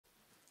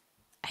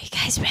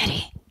guys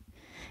ready?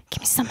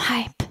 Give me some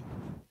hype.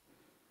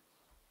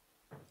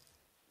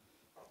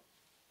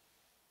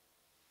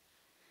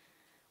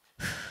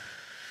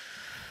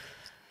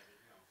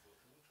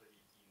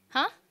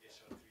 Huh?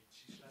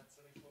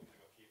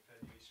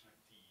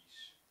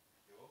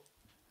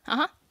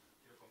 Uh-huh.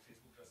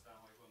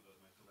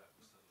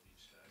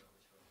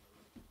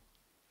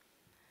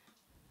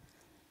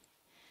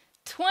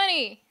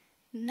 20,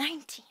 19, 18,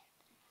 17,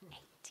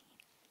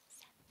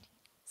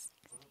 16.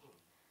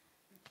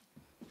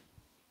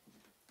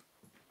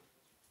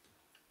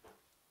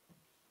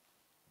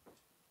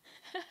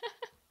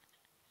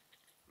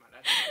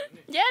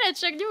 Gyere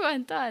csak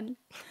nyugodtan.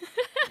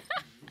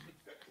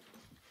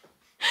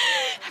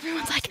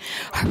 Everyone's like,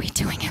 are we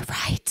doing it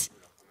right?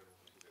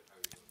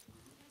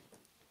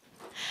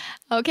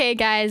 Okay,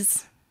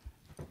 guys.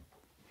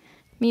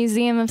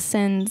 Museum of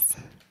Sins.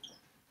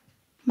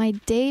 My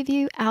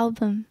debut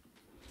album.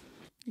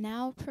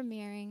 Now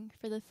premiering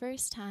for the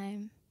first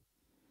time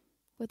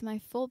with my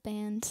full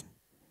band.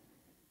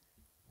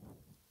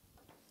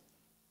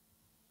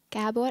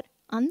 Gábor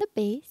on the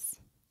bass.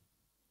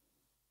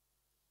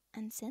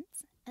 And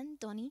Synth and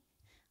Donát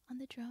on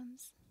the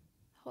drums.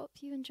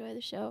 Hope you enjoy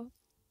the show.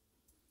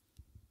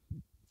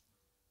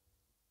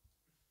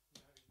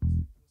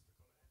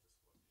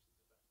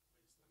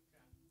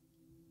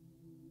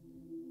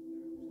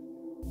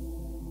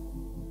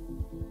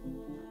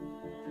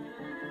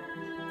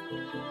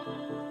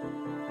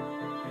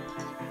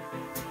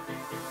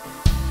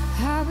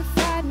 Have we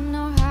fighting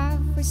or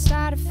have we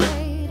started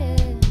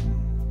fading?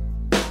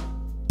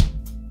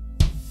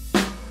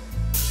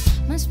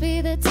 Must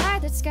be the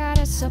tide that's got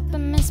us up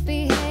and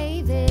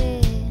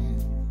misbehaving.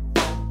 I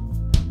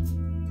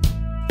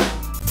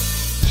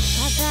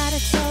thought I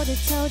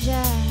told ya,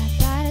 I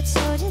thought I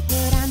told you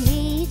that I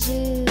need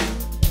you.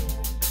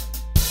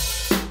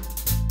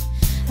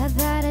 I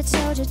thought I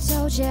told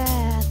ya,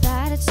 I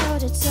thought I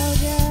told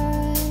ya.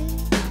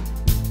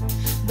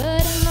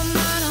 But in my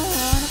mind I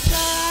wanna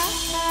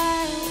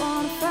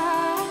fly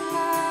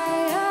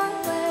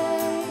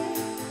away.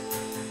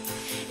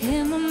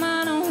 In my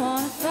mind I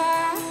wanna fly away.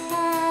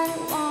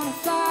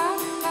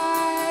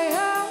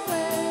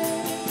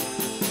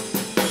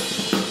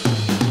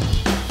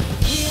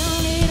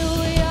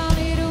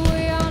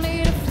 We all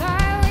need to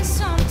fly away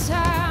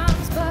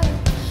sometimes, but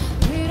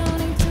we don't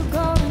need to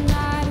go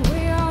tonight.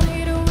 We all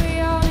need to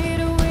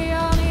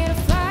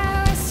fly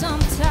away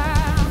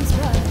sometimes,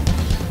 but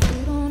we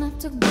don't have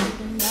to go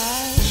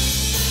tonight.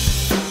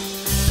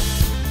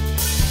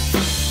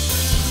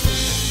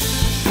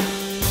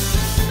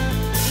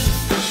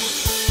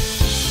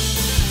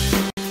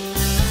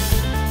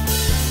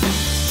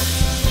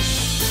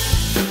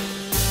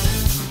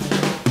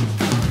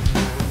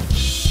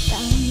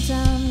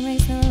 Downtown,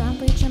 racing around,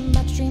 preaching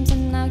about dreams,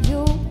 and now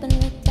you've been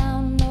let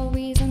down. No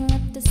reason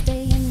left to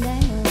stay in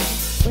there.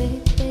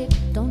 Wait, babe,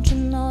 don't you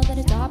know that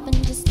it's all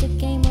been just a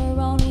game? We're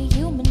only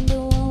human,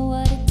 doing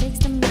what it takes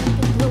to make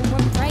it through.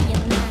 We're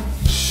praying now.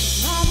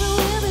 Tomorrow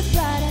will be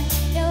brighter.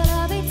 Yeah, we'll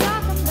all be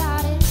talking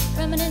about it.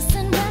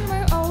 Reminiscing when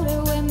we're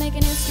older, we're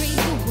making history,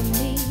 you and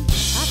me. I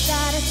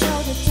thought I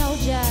told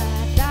ya. I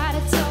thought I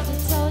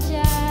told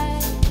ya.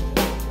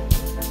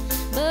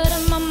 But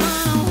in my mind I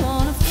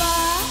wanna fly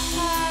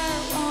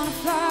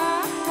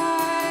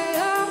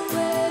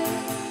away.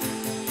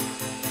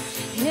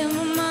 In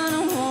my mind I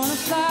wanna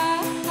fly away.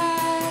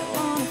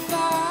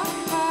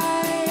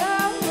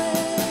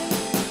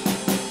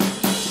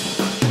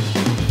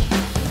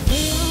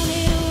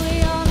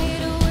 We all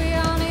need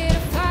to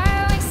fly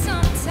away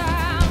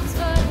sometimes,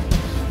 but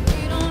we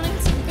don't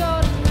need to go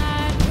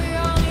tonight. We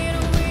all need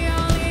to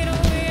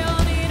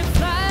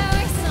fly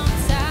away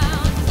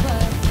sometimes,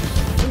 but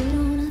we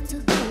don't have to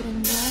go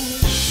tonight.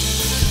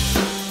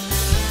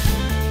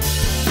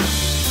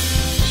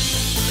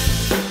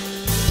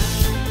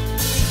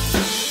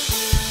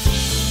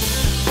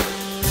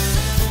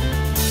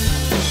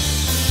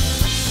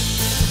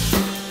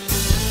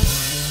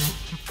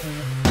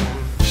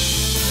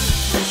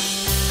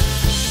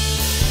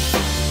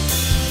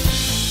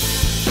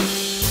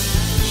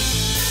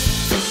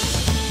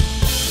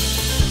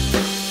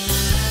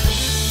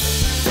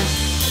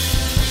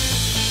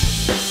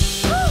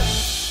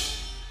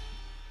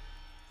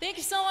 Thank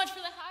you so much for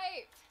the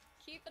hype.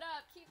 Keep it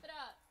up, keep it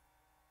up.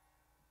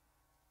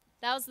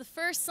 That was the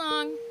first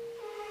song.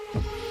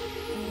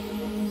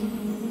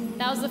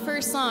 That was the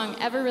first song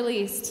ever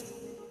released.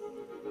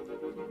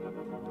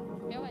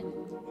 Go ahead.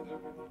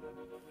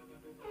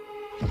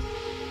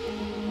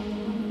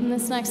 And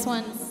this next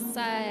one,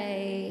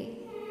 Say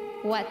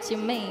What You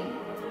Mean.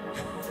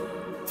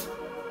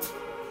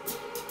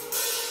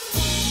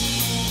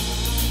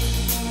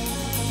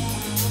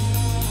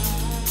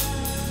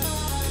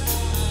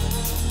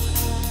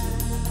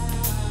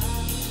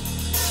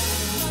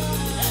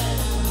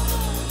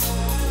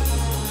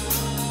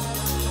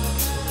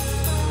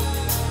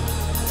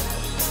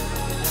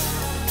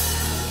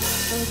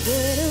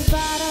 Forget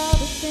about all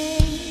the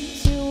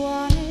things you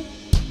wanted,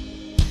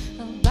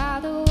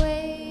 about the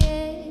way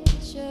it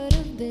should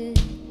have been.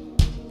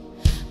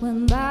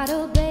 When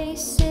bottle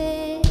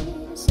bases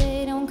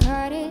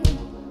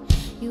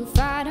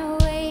find a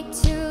way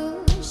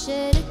to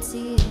shed a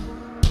tear.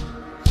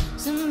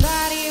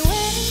 Somebody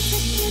went and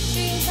took your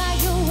dreams like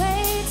you're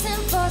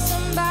waiting for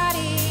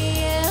somebody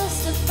else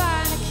to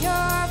find a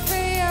cure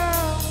for you.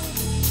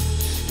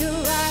 You're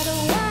right,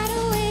 wide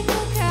awake,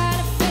 you're kind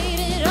of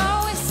faded,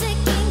 always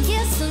second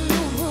guessing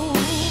the rules.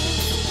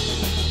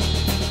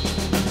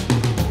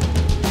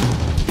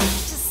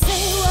 Just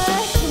say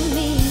what you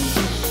mean,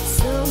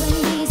 so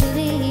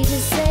easily.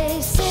 Just say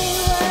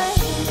what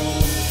you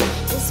mean.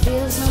 This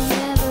feels so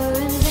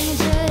never-ending.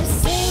 Just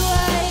say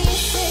what you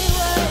say,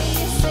 what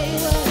you say,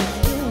 what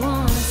you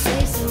wanna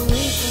say, so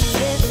we can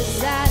get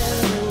this out of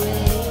the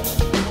way.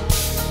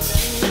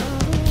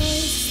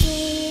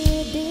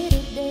 Wasted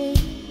bitter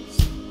days.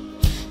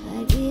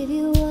 I give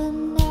you one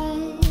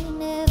night,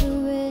 never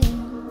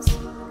ends.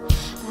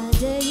 I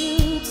dare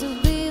you to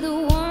be the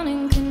one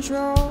in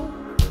control,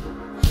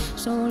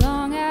 so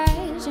long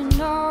as you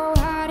know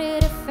how to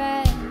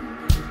defend.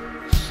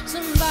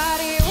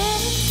 Somebody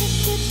went and took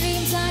your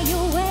dreams, now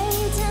you're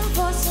waiting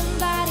for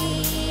somebody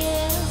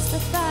else to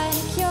find a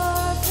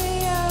cure for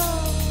you.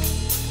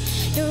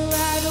 You're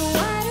right,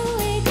 wide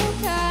awake, you're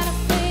kind of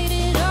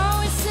faded,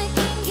 always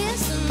second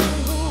guessing the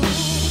rules.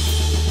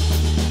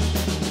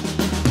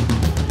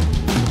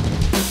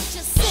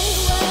 Just say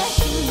what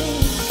you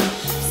mean,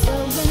 so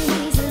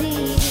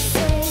easily.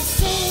 Just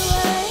say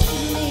what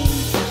you mean.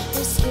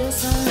 This feels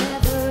so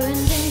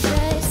never-ending.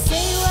 Just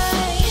say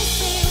what you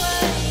say,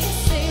 what you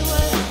say,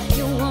 what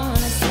you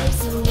wanna say,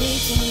 so we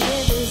can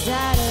get this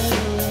out of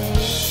the way.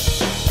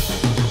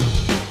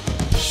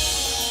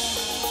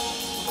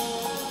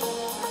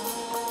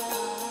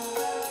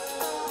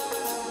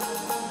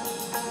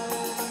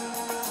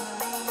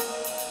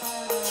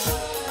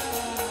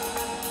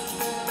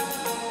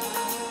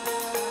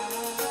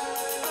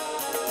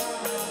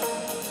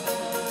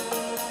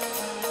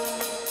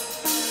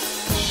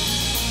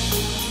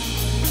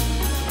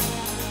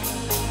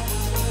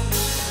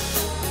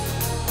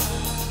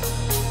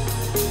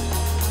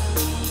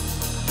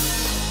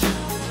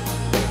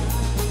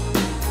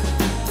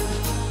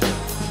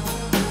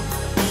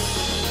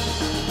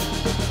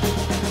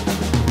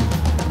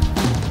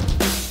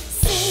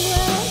 Say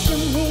what you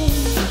mean,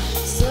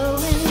 so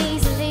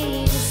easily.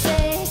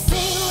 Just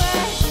say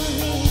what you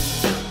mean.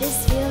 This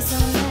feels so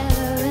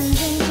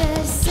never-ending.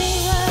 Just say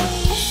what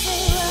you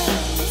say, what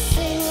you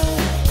say, what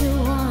you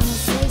wanna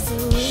say, so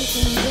we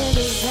can get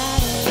this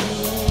out of the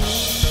way.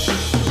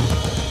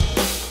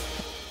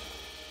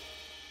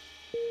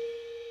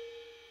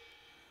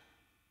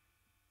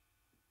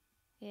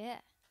 Yeah.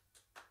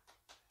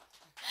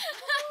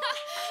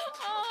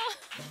 Oh.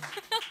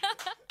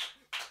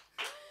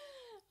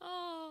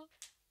 Oh.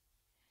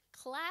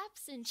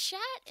 Claps in chat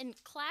and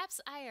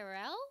claps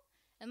IRL?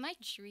 Am I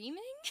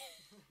dreaming?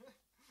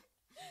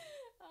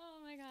 Oh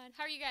my god.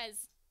 How are you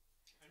guys?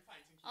 I'm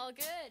fine, thank you. All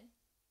good?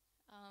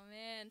 Oh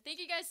man. Thank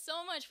you guys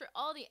so much for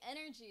all the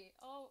energy.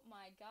 Oh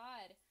my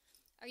god.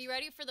 Are you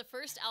ready for the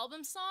first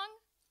album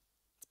song?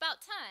 It's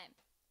about time.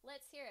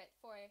 Let's hear it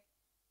for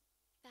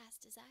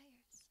Fast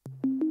Desires.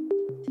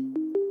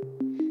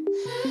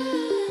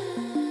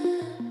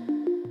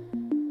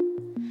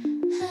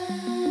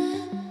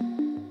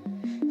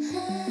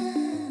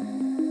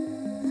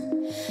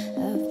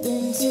 I've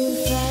been too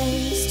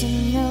fast to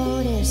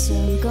notice,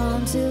 I've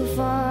gone too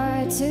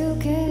far to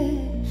care.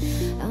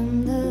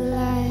 I'm the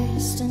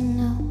last to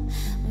know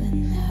we're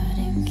not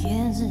in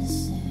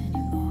Kansas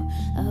anymore.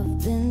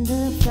 I've been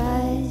the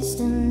fast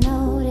to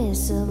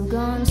notice, I've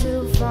gone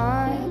too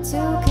far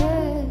to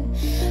care.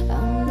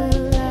 I'm the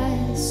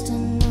last to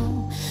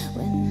know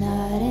we're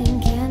not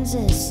in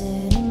Kansas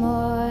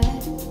anymore.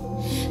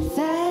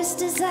 Fast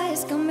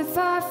desires coming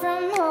far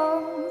from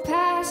home,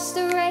 past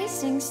the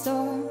racing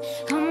storm.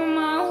 I'm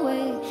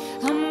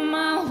on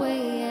my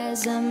way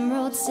as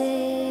Emerald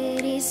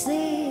City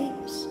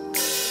sleeps.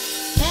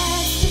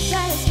 Fast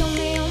desires got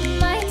me on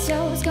my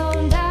toes,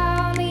 going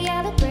down the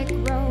yellow brick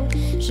road.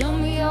 Show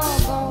me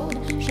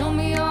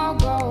your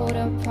gold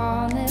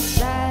upon this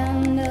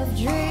land of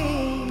dreams.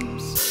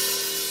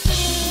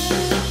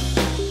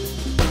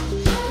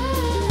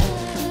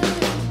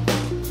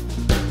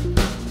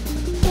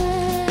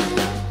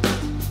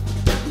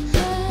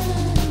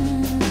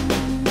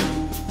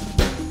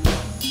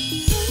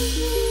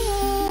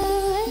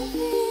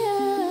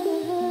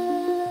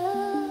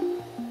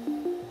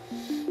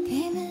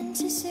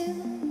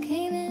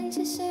 Came in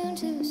too soon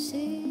to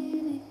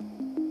see me.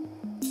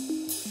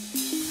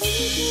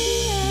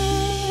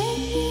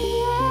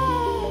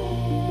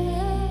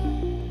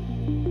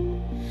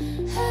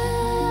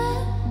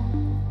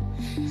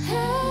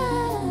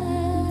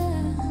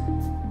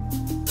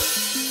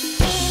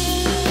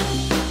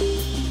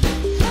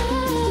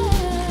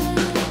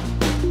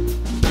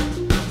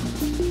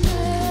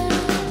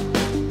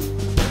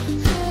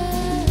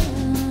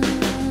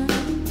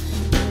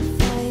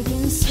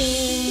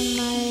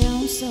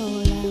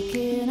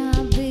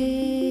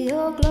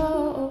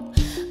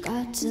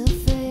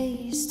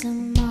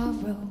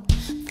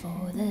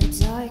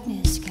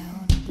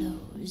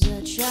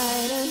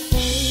 Try to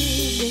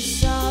fade the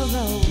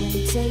sorrow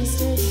and taste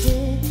the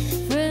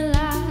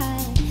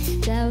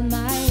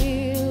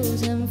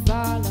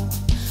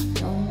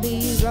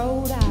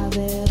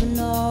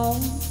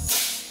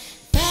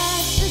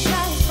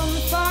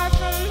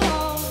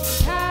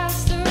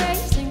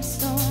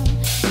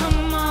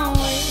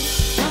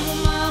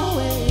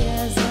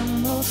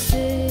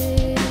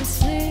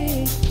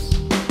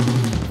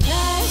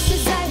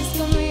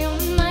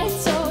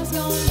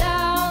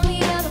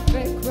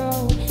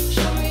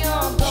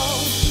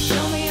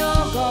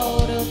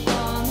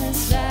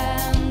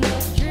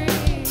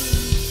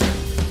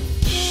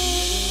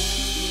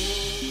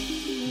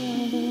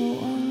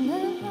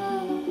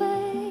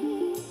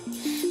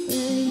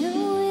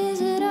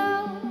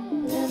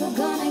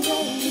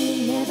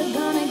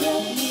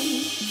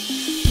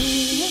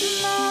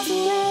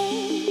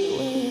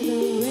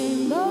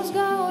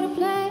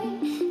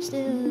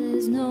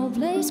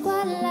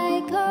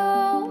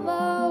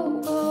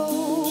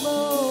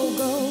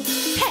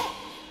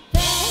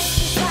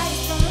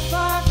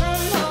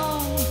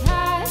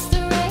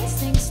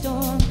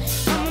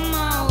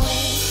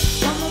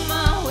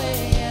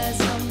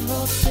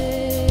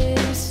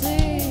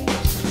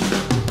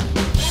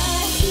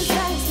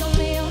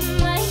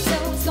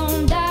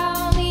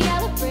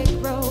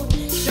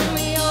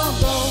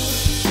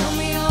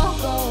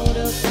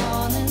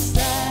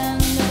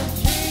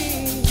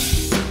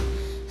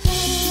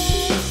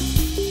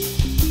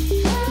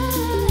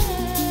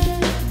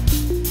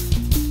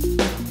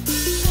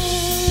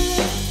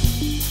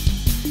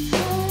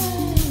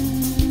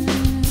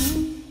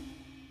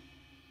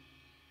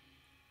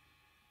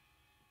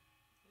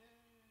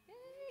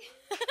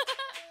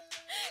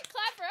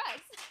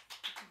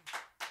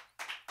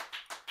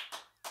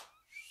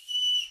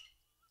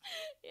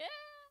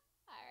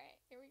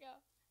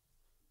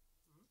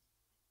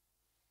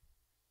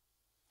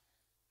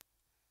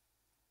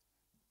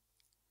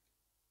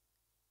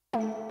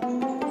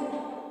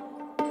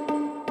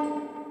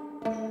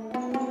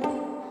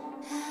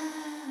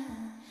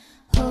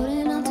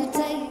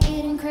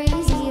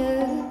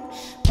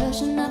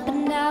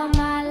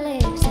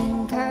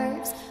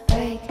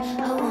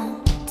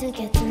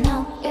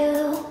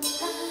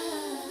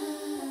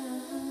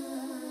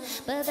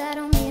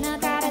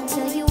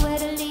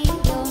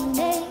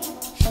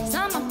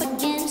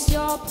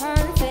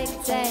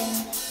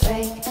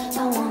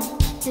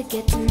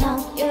get to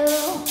know you.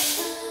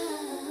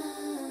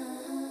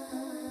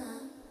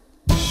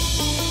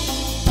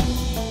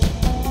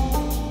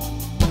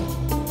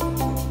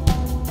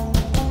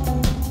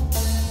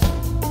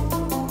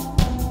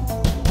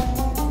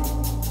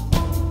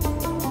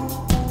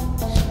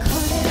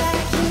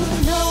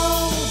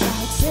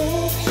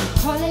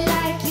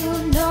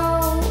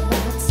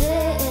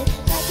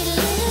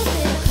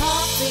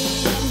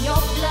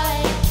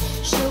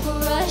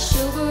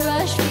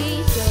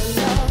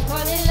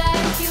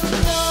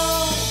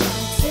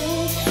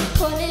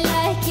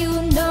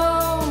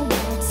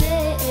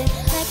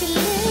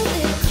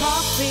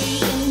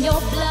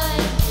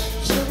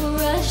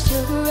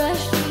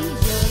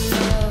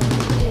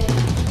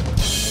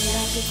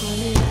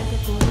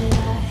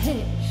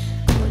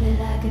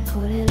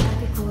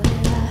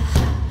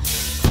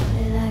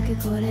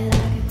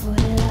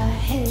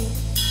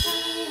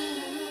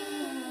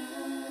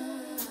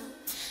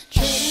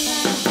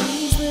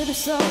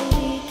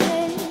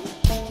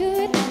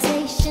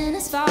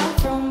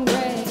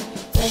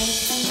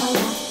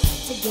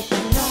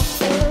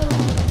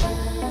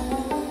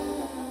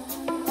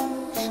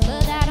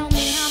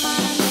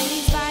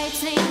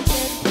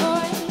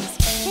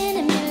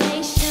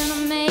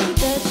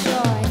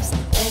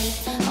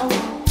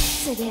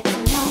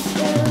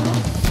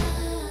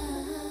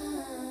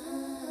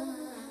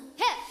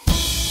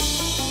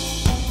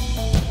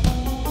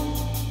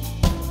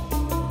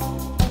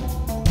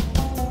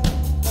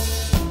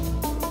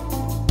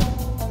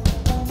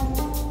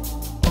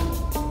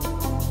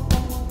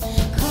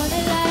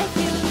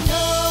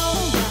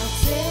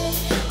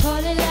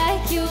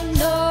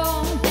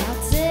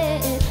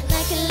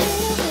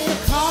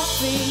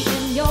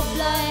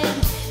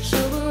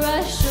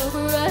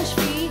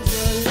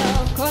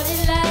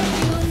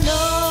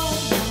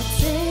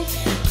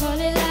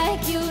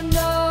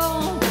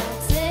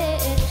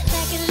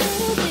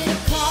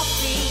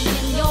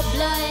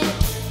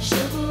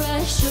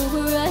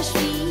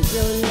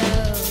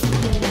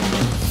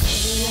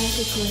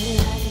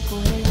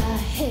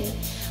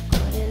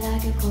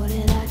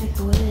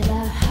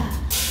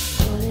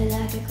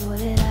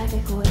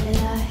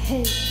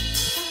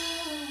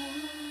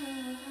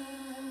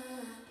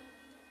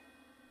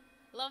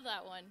 Love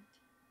that one.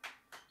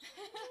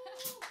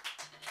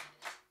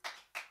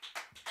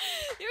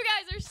 You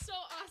guys are so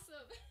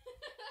awesome.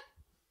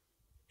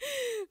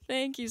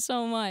 Thank you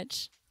so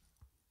much.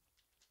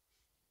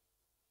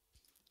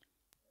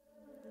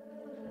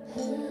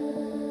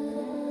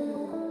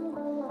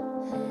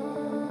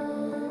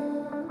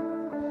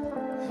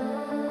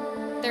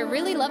 They're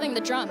really loving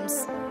the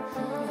drums.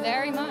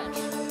 Very much.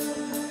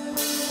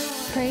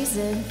 Praise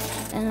it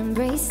and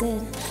embrace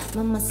it.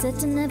 Mama said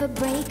to never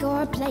break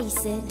or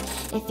replace it.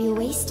 If you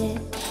waste it,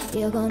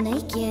 you'll go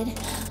naked.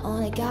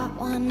 Only got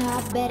one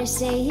heart, better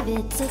save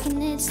it.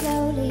 Taking it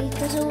slowly,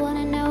 cause I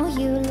wanna know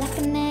you like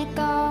an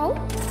echo.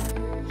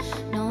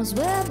 Knows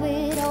where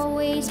it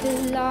always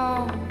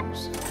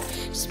belongs,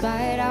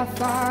 despite how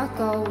far it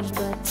goes.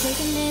 But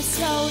taking it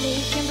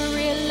slowly can be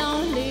real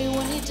lonely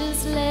when you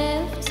just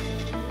left.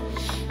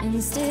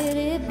 Instead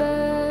it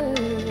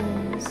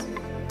burns,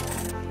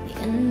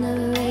 and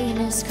the rain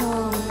is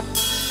cold.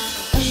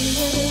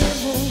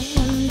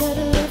 Under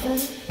the river,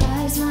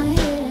 rise my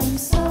hidden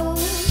soul.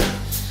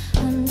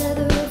 Under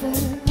the river,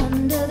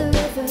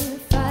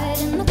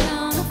 fighting the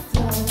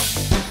counterflow.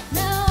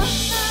 Now I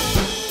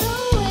found a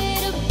way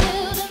to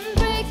build and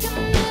break a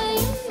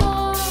million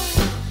more.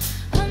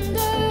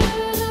 Under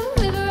the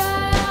river, I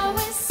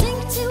always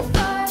sink too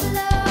far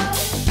below.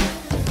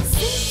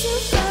 Sink too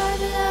far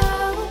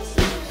below.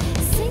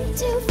 Sink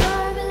too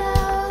far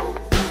below.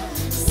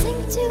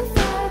 Sink too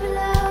far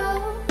below.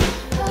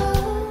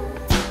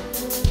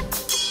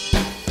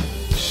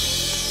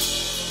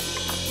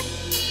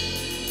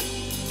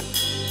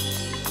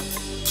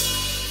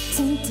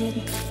 Tainted,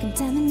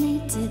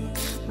 contaminated.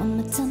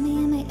 Mama, tell me,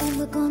 am I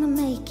ever gonna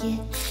make it?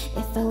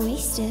 If I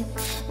waste it,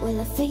 will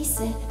I face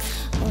it?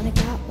 Only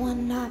got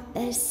one heart,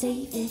 better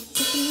save it.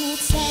 Taking it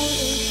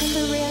slowly, can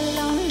be real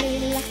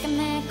lonely like an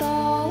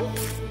echo,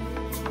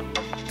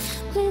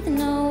 with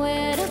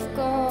nowhere to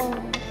go.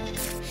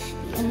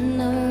 And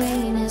the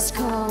rain is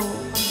cold.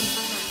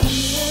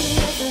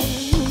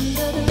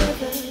 Under the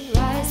river,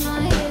 rise my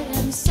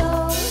hidden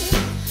soul.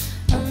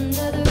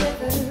 Under the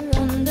river,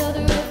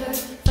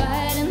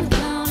 fighting the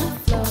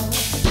counterflow.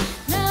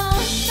 Now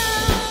I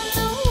found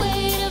a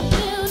way to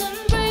build and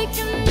break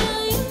a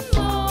million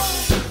more.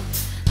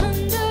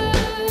 Under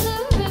the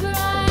river, I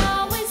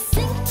always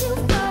sink too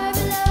far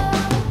below.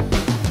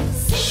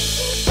 Sink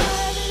too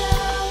far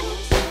below.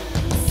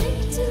 Sink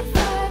too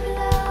far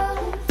below.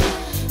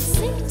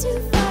 Sink too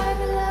far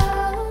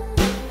below.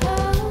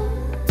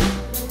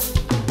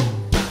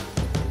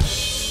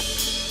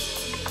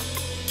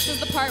 This is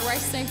the part where I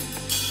sing.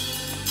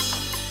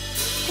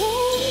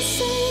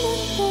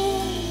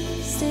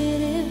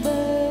 Instead it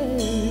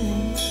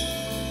burns.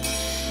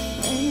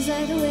 Wings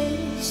like a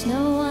wish,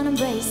 no one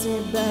embrace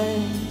it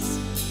burns.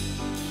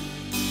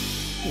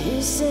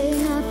 You say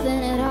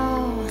nothing at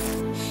all,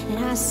 and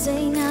I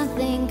say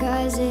nothing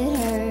cause it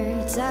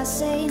hurts. words, I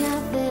say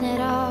nothing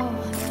at all.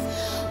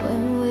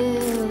 When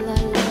will I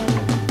love?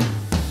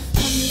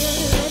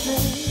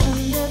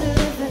 Under the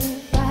river,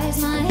 lies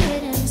my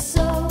hidden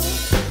soul.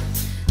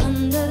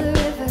 Under the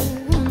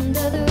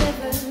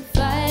river,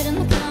 fight in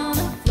the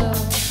counterflow.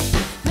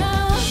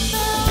 Now I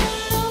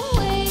found a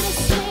way to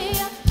say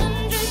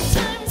 100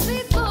 times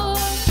before.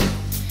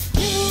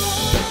 You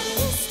won't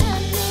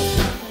understand it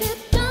if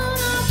you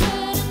don't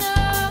already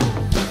know.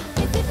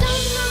 If you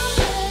don't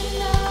already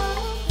know.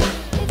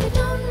 If you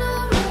don't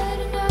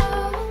already know.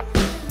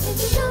 If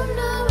you don't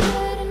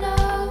already know.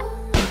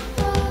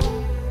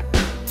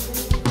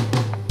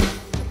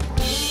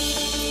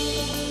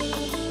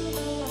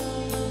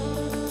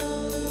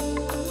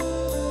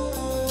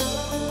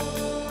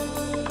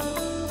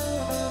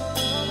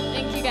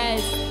 Thank you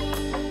guys.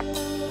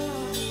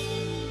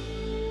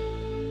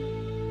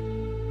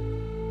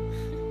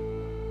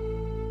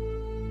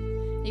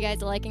 You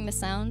guys liking the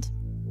sound?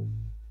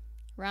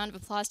 Round of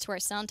applause to our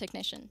sound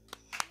technician.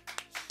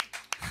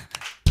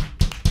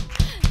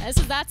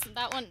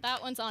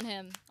 That one's on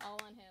him. All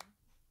on him.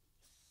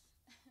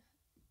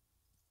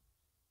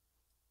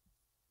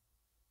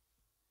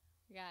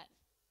 We got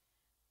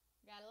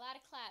a lot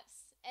of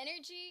claps.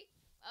 Energy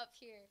up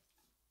here.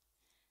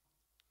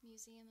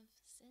 Museum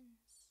of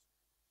Sins.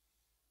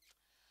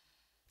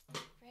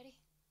 Ready?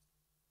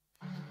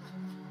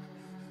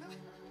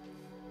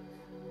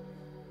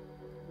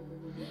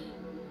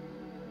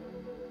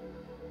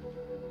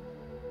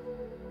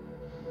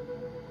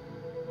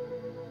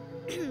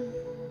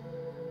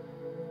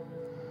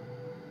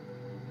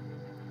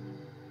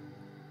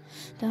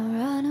 Don't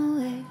run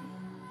away.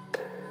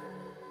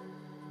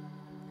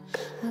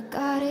 I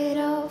got it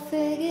all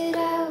figured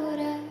out.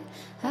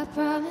 I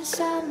promise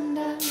I'm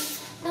done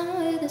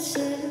with the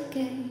silly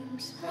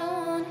games. I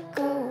wanna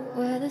go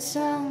where the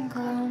sun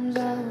comes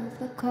off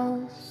the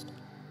coast.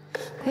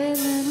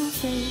 Criminal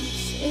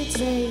face, it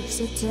takes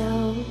a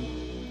toll.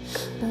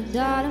 But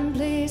darling,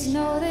 please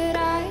know that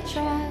I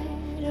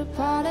tried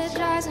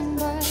apologizing,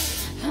 but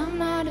I'm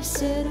not a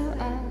sitter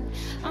out.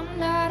 I'm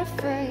not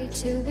afraid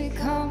to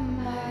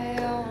become my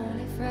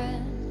only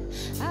friend.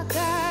 I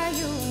got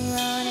you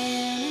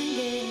running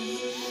again.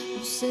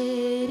 You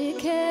said it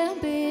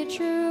can't be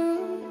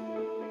true.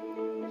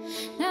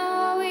 Now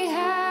all we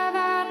have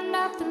are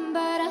nothing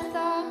but our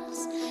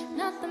thoughts.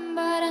 Nothing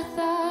but our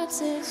thoughts.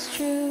 It's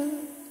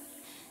true.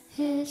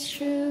 It's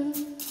true.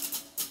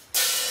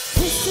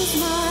 This is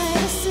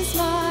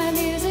my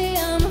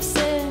museum of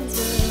sins.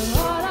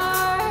 Where all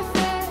our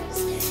affairs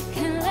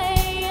can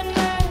lay in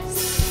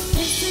rest.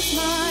 This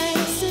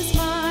is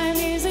my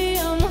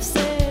museum of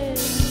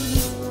sins.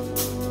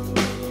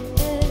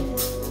 Yeah.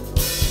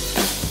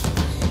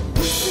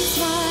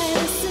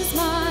 This is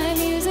my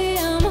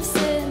museum of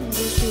sins.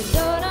 If you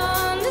don't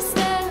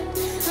understand,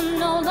 I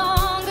no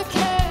longer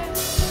care.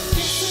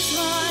 This is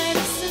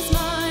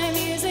my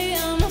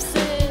museum of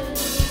sins.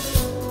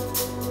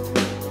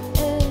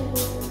 Yeah.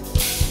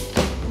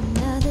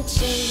 Another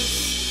chase,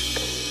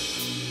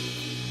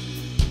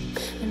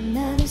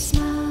 another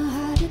smile,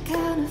 hard to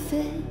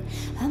counterfeit.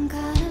 I'm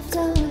kind of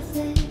done with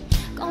it.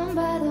 Gone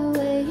by the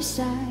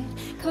wayside,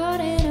 caught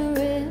in a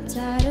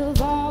riptide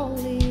of all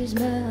these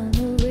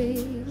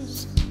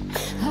memories.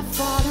 I've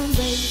fallen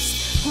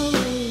race, a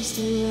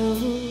wasted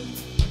road.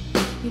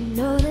 You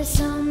know that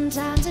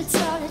sometimes it's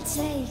all it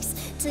takes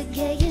to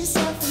get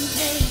yourself in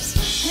place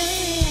and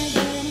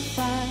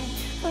re-identify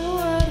a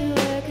world you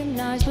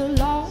recognize but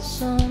lost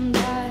some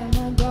time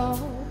ago.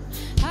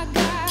 I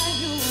got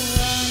you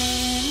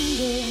running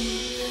again.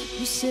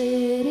 You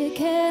said it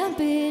can't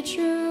be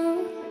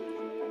true.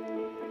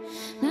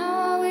 Now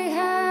all we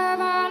have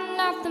are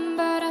nothing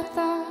but our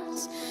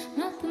thoughts.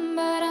 Nothing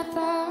but our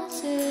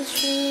thoughts. It's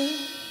true.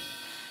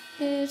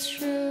 It's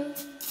true.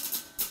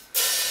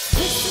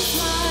 This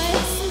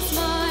is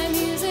my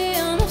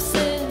museum of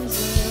sins.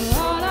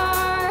 Where all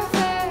our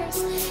affairs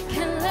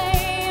can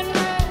lay in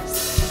rest.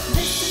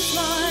 This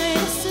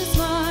is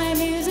my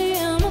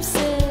museum of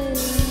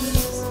sins.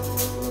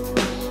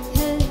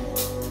 Yeah.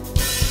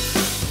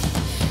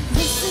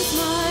 This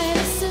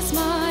is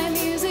my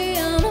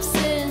museum of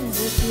sins.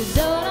 If you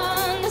don't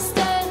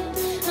understand,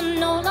 I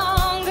no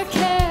longer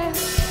care.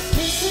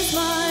 This is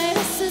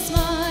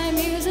my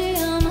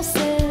museum of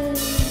sins.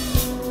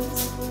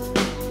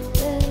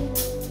 Yeah.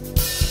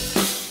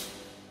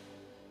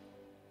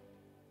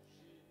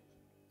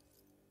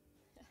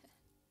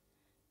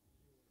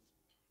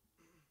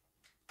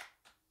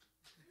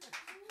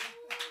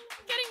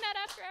 Getting that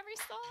after every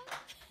song.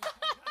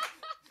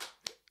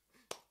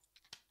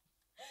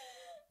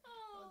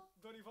 Oh.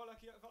 Dori,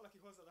 valaki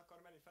hozzád akar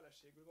menni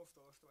feleségül,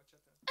 olvastam a chaten.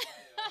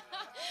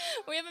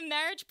 We have a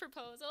marriage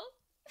proposal.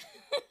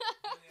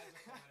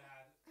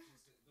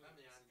 Nem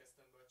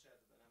jelentkeztem be a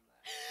chatbe, nem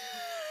lehet.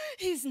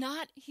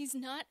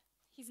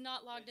 He's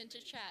not logged into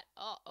chat.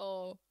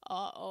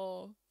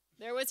 Uh-oh.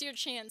 There was your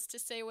chance to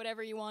say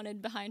whatever you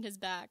wanted behind his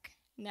back.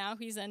 Now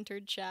he's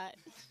entered chat.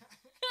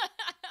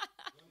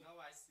 Now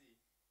I see.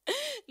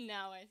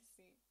 Now I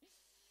see.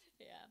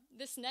 Yeah.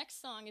 This next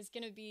song is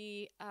going to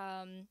be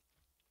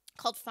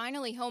called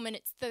Finally Home, and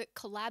it's the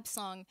collab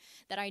song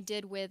that I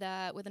did with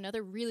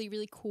another really,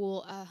 really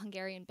cool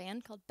Hungarian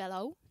band called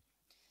Bello.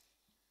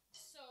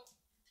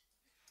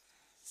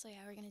 So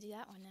yeah, we're gonna do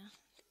that one now.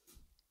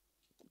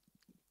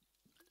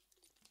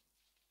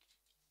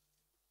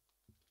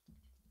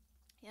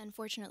 Yeah,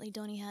 unfortunately,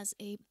 Donny has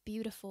a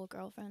beautiful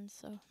girlfriend,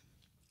 so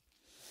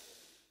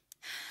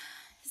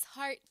his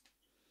heart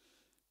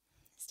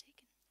is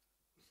taken.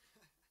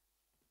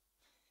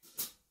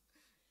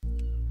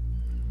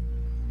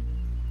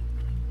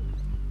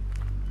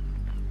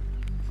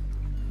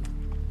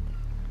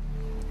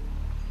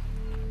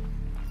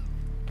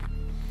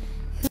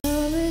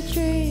 You're a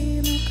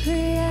dreamer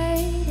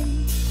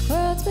creating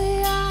worlds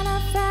beyond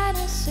our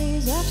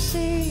fantasies. I've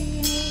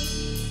seen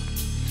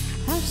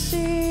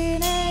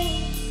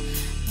it.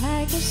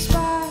 Like a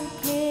spark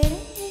hitting the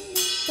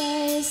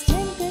face,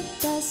 think that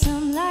does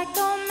some like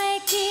don't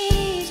make it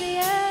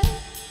easier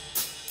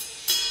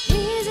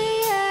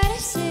to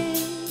see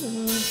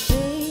your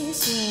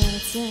face, your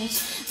touch.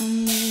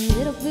 I'm a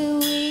little bit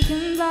weak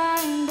and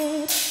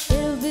blinded,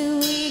 little bit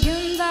weak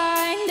and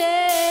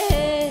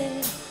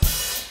blinded,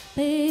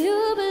 but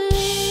you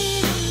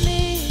believe in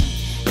me,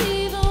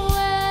 even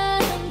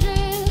when I'm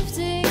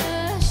drifting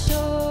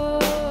ashore.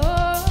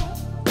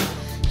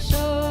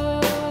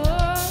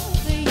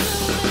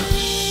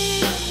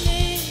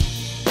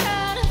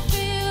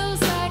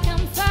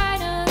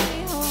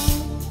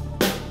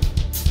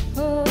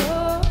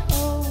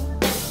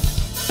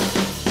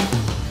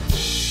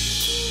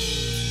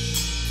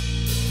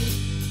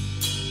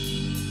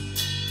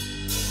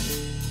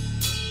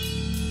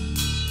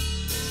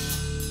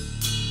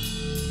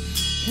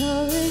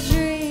 You're a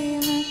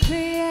dreamer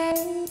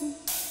creating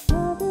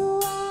all the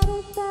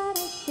water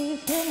fantasies.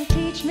 Can you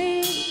teach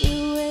me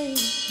your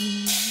ways?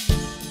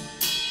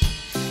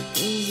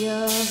 'Cause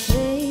your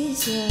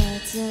face, your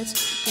touch,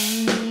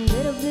 I'm a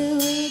little bit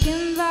weak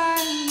and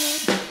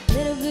blinded,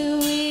 little bit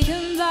weak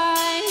and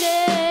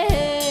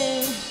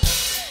blinded,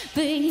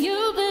 but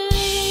you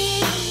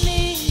believe in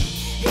me,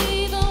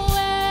 even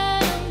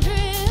when I'm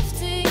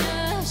drifting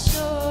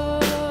ashore.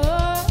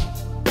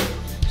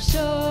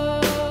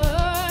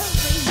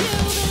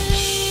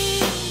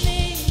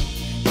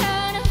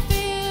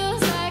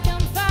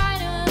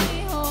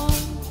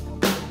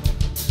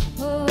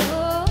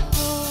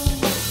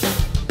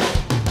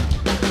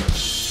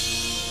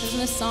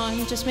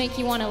 Song just make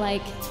you want to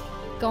like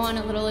go on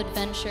a little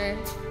adventure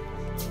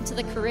into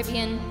the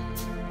Caribbean.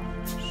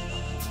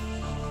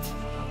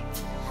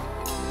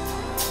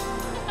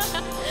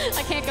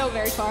 I can't go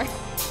very far.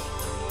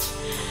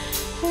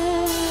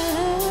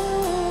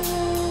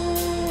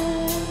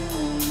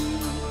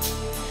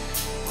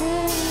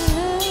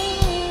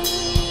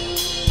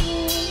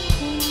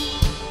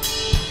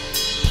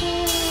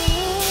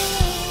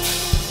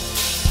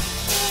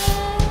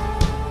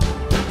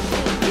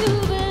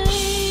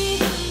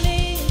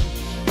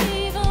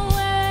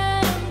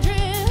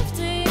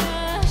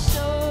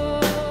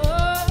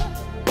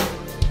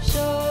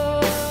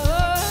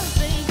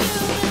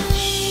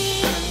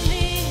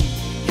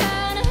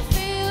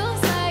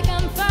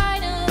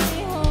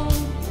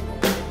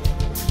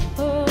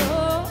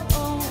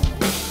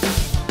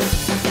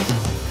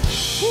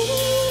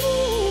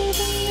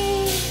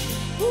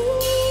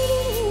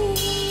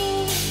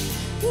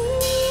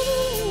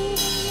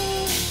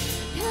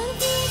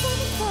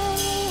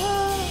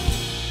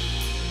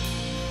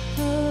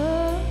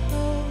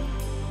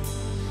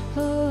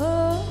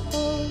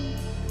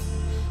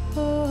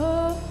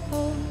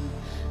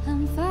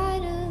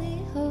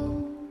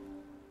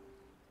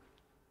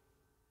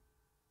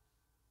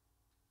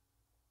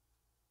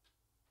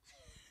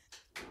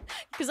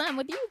 Because I'm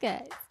with you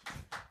guys.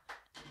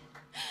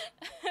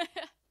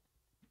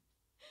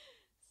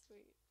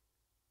 Sweet.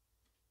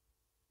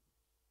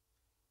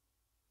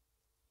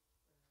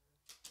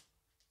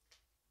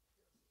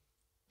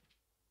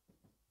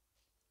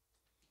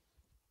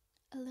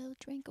 A little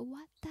drink of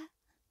water.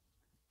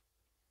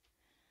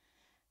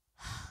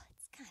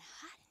 It's kind of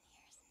hot in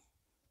here, isn't it?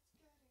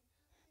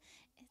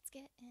 It's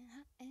getting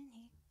hot in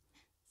here.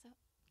 So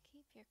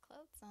keep your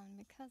clothes on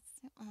because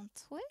you're on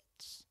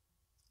Twitch.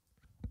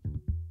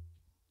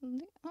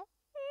 Oh,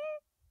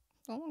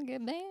 don't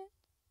get banned.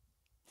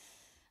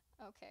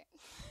 Okay.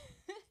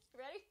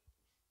 Ready?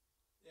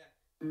 Yeah.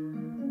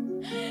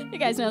 You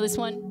guys know this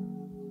one.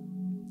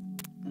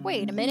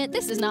 Wait a minute,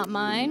 this is not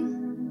mine.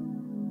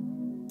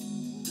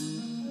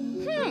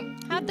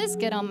 How'd this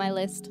get on my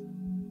list?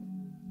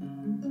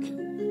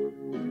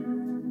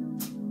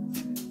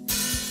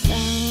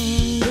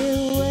 Found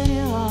you when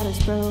your heart is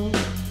broke.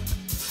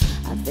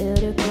 I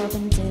filled your cup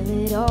until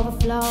it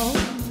overflowed.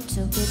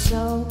 Took it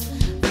so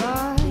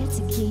far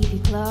to keep you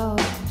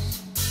close.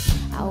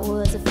 I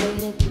was afraid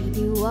to keep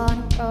you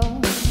on your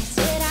own.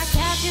 Said I'd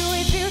catch you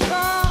if you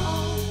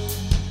fall.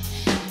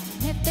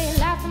 And if they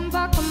laugh and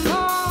buck them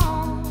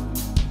all,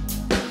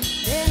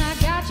 then I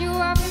got you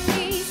off your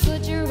knees,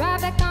 put you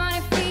right back on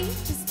your feet,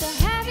 just to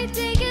have you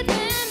take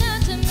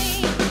advantage of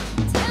me.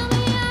 Tell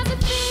me how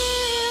it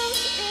feels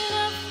getting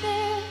up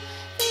there,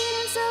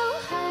 feeling so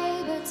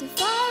high, but too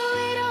far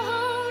away to hold.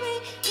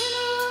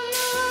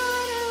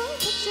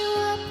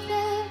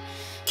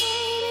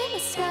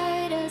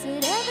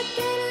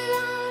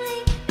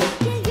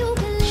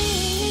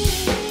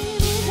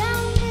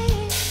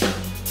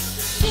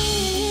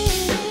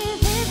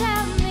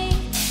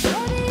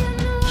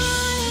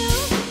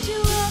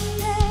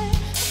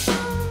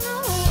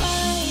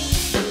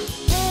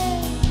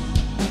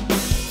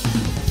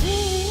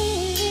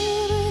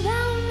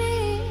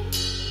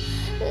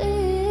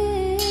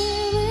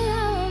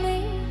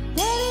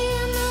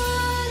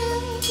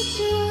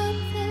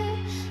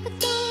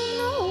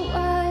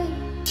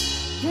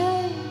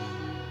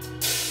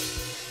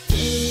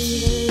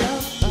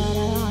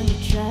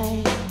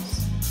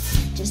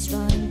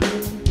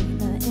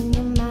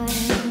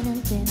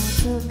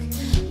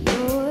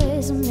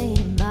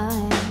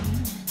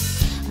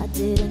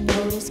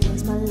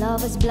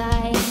 love was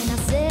blind. I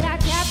said I'd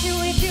catch you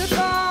if you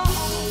fall.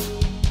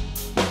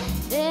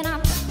 Then I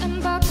took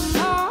and bucked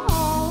them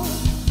all.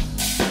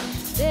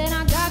 Then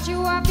I got you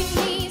off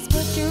your knees,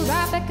 put you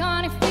right back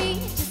on your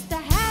feet, just to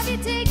have you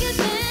take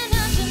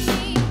advantage of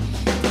me.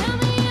 Tell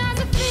me how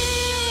it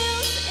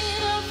feels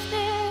sitting up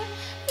there,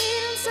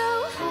 feeling so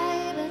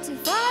high but too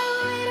far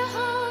away to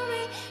hold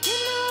me. You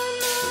know I'm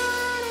the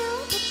one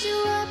who'll put you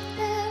up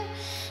there,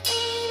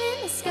 ain't in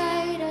the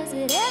sky. Does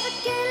it ever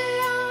get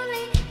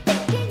lonely?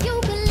 Can you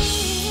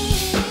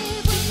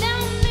believe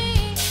without me?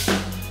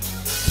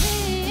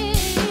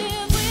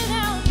 Live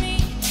without me.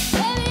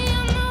 Baby,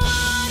 I'm the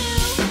one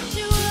who'll put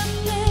you up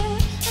there.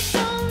 I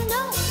don't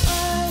know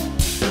why,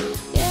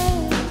 yeah.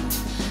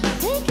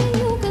 Thinking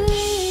you could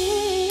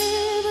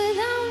live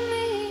without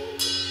me.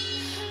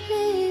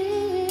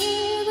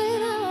 Live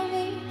without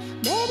me.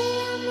 Baby,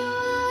 I'm the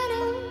one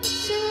who'll put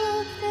you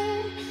up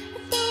there.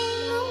 I don't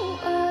know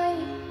why,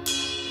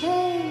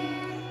 hey.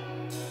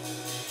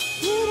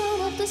 You don't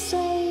have to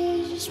say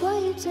just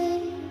what you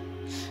did.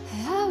 I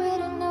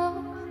already know.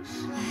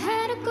 I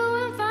had to go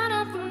and find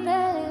out from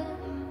there.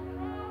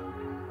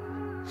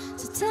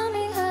 So tell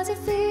me how's it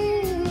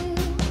feel?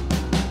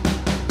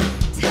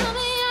 Tell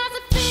me how's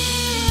it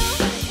feel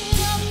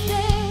sitting up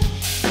there,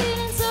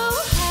 feeling so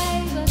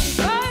high but too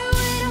far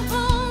away to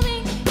hold me.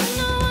 You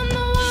know I'm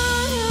the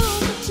one who'll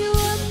put you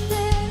up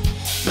there,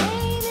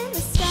 ain't in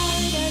the sky.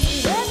 Does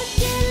it ever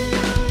get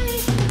lonely?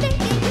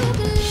 Thinking you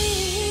could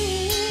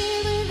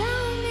live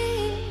without me.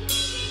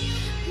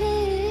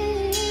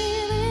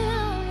 Live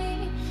without me.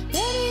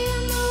 Baby,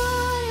 I'm the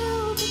one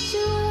who'll put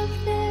you up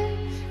there.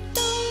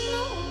 Don't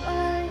know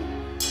why,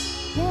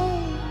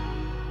 yeah.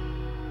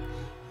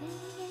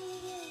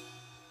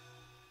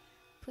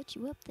 Put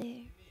you up there.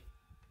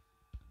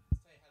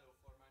 Say hello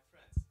for my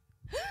friends.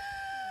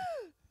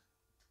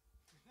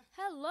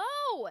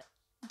 Hello,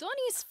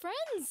 Donnie's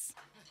friends.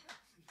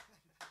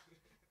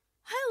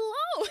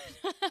 Hello.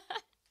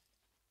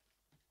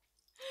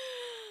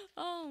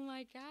 Oh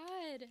my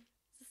God,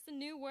 this is the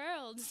new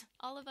world.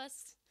 All of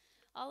us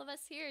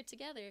here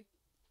together.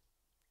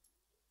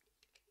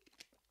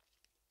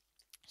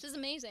 This is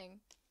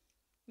amazing.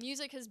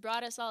 Music has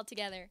brought us all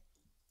together.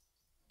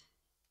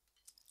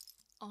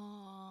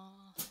 Aww.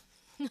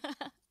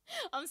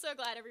 I'm so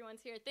glad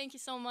everyone's here. Thank you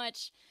so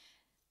much.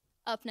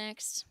 Up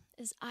next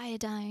is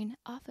Iodine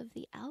off of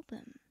the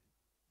album.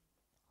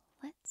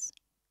 Let's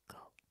go.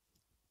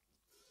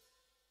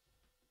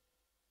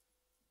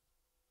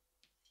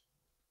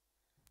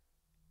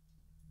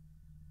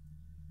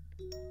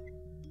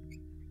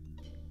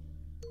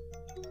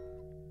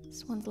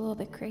 This one's a little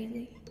bit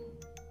crazy,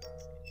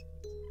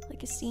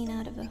 like a scene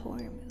out of a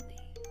horror movie,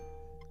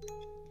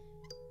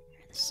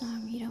 or the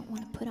song you don't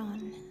want to put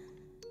on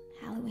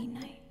Halloween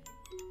night,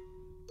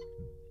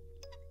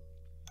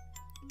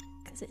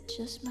 'cause it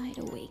just might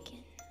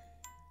awaken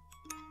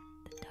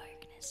the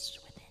darkness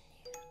within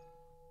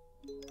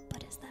you.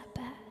 But is that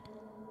bad?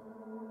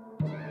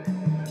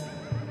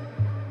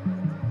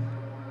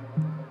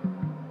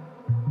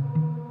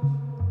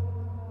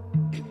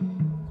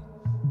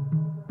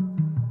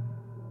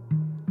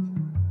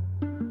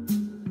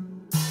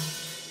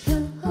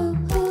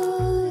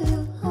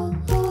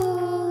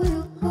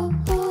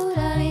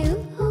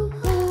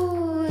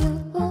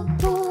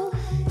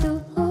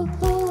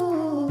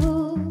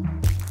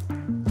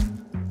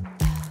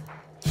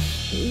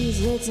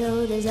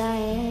 Little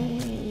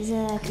desires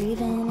are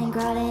creeping and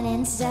crawling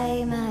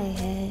inside my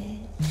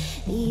head.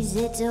 These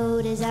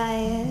little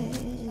desires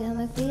got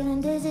me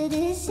feeling dizzy,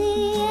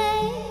 dizzy,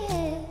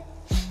 yeah.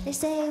 They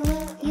say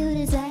what you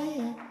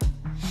desire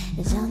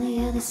is on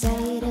the other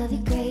side of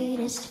your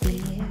greatest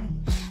fear.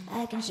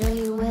 I can show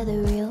you where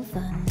the real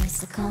fun is,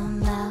 to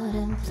come out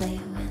and play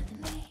with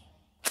me.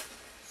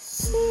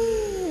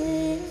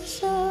 Sweet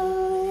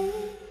slowly,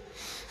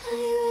 are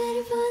you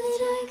ready for the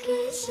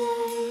darkest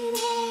side?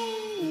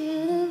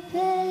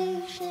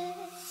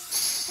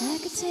 I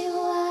could take a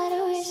wide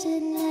horse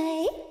at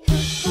night.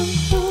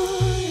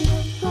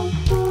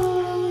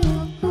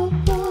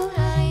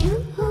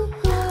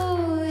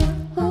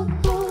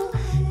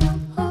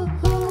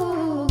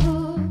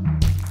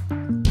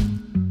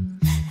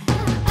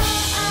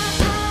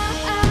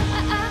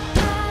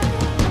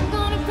 I'm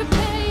gonna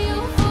prepare you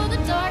for the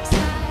dark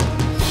side.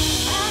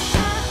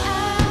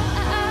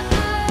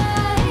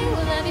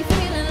 Will I be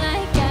feeling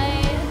like I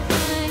am?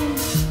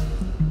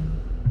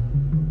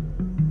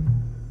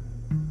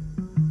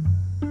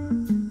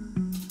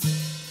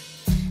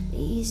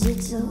 These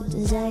little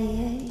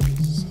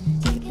desires,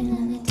 talking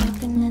and they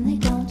talking and they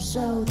don't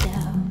slow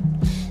down.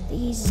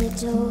 These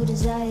little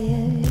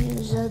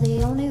desires are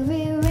the only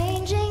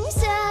rearranging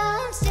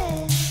sounds,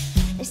 yeah.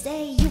 They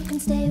say you can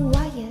stay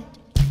wired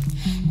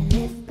and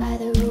live by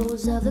the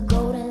rules of the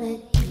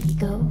golden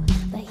ego,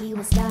 but he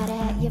will start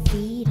at your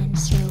feet and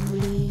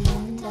slowly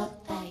end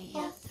up at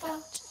your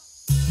throat.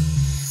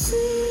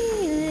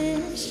 Sweet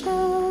and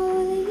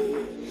slowly,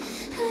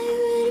 are you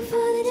ready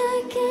for the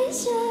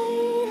darkest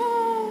side?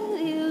 Have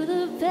you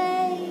the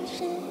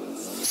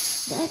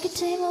patience that could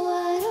tame a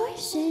wild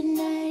horse at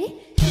night?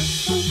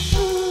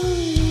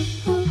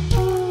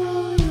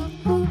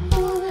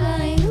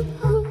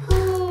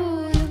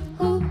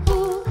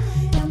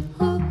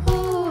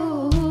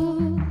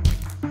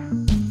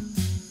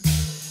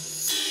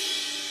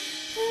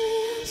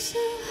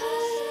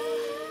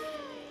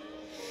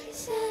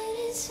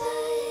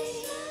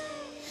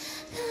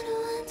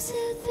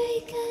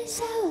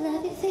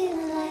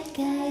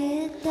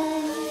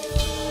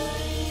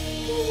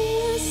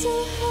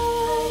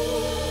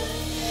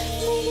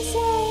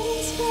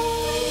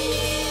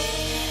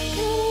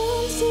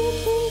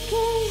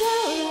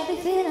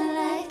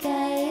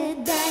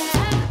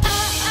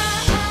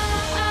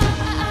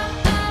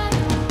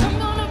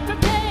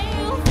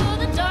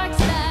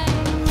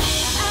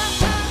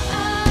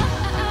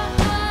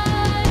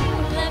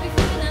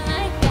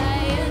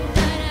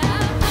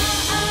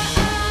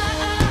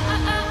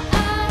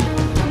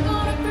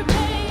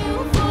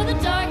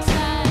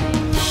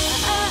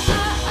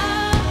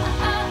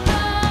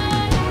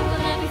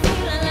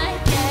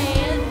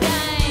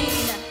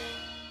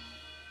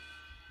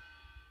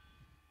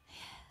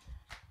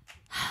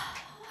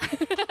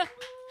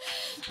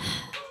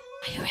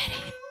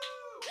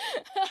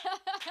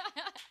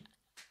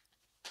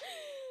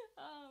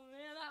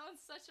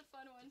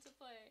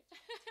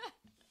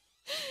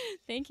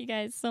 Thank you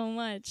guys so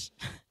much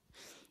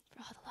for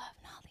all the love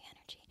and all the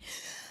energy.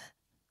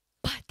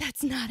 But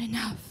that's not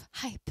enough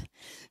hype,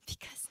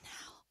 because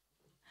now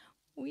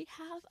we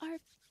have our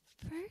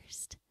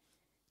first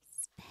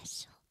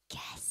special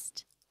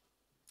guest.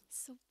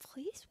 So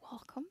please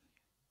welcome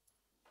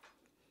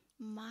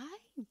my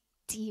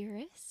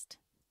dearest,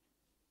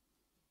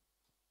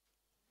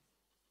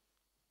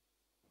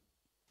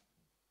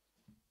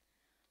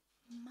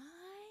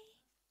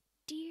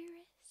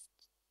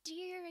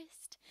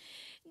 dearest,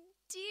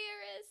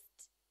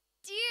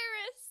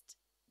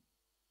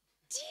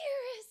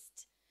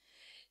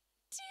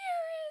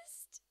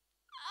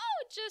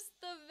 oh, just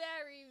the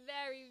very,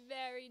 very,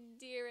 very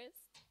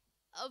dearest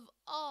of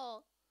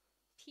all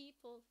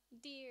people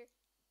dear,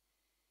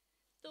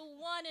 the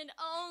one and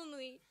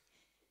only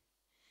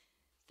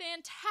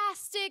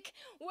fantastic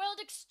world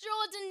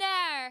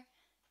extraordinaire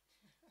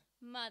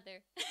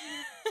mother.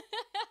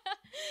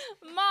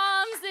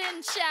 Mom's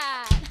in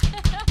chat.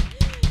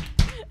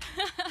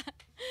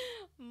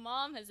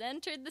 Mom has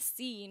entered the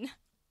scene.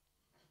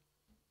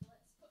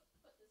 Let's put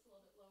this a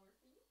little bit lower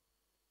for you.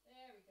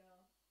 There we go.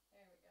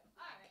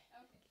 All right.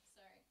 Okay.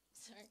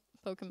 Sorry.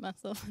 Poking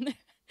myself in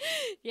there.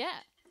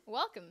 Yeah.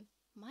 Welcome,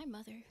 my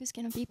mother, who's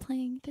gonna be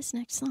playing this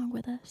next song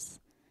with us.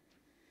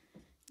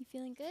 You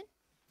feeling good?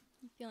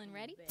 You feeling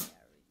ready? Very.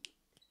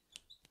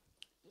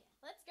 Yeah.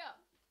 Let's go.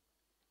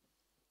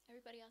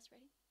 Everybody else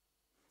ready?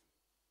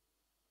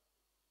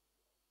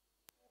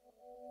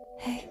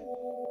 Hey,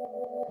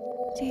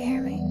 do you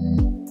hear me?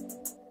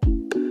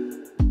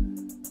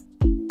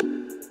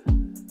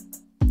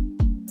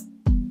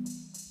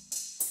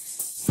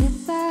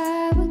 If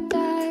I would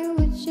die,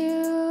 would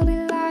you be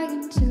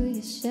lying to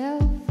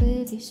yourself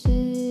if you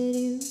said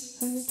you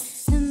heard?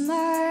 Am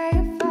I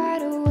a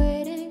fighter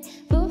waiting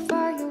for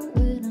fire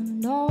when I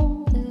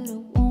know that I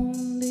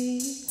won't be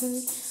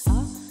hurt?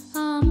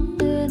 I'm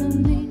an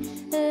enemy.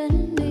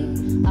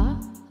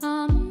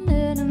 I'm an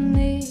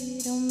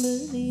enemy. Don't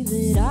believe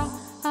it.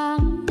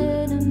 I'm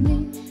an enemy.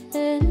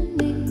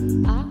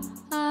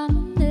 I'm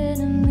an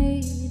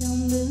enemy.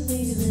 Don't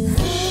believe it.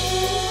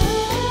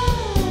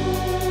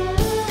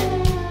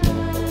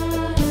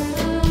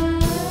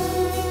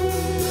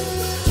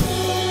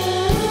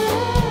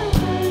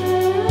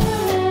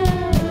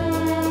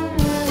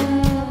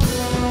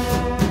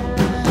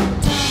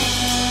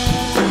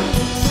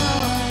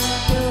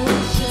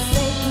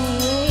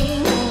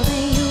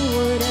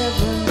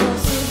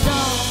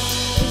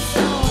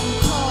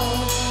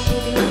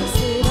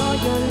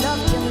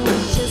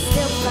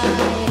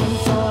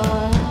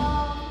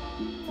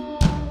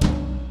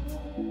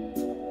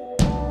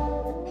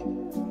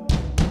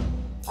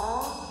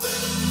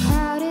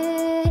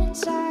 Crowded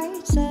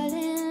inside,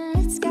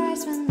 sudden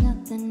skies when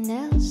nothing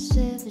else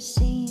ever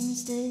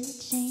seems to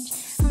change.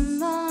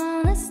 I'm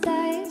on the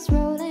stage,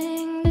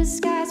 rolling the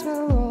skies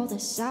where all the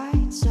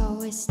sights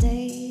always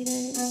stay the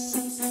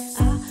same.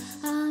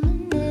 I'm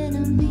an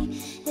enemy.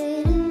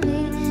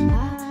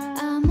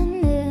 I'm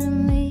an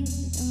enemy.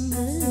 Don't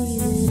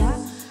believe it.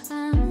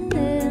 I'm an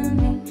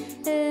enemy.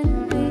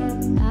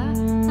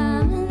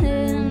 I'm an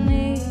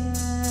enemy.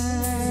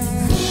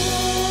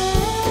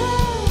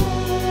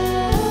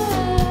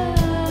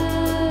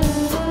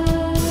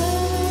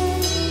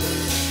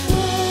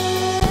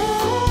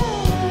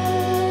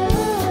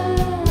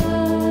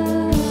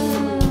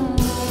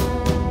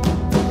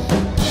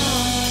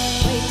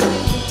 Wait till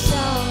you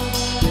talk.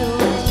 The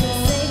words will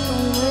take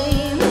away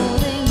more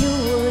than you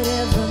would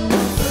ever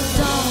know.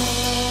 So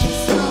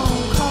it's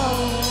long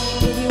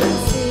cold. If you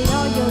wasted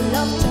all your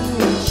love time,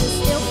 what you're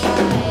still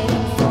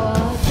fighting for.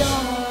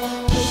 Don't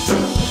wait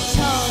till you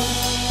talk.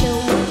 The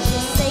words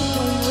will take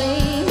away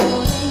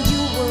more than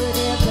you would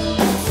ever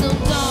know. So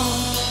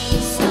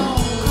it's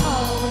long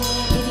cold.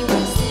 If you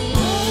wasted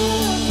all your love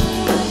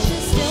time, what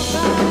you're still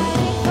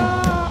fighting for.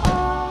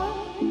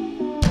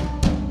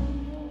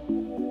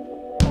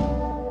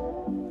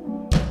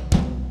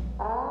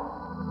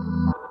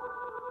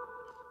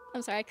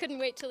 I'm sorry, I couldn't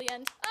wait till the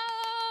end.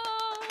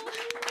 Oh!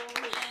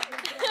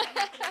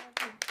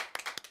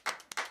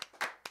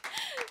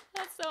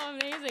 That's so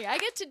amazing. I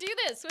get to do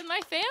this with my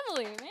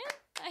family,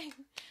 man.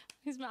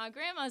 Because my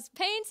grandma's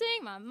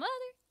painting, my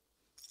mother,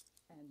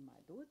 And my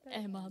daughter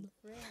And mom.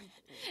 friend.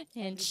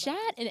 and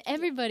chat, and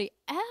everybody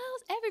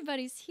else.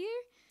 Everybody's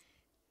here.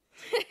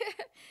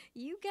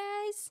 You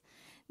guys,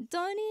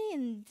 Donnie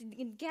and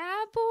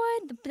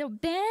Gábor, the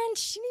band,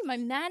 Shinny, my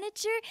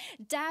manager,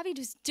 Dávid,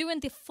 who's doing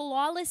the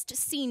flawless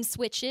scene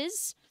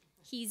switches.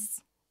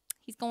 He's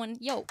going,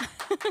 yo.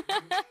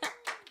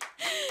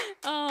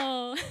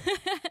 Oh,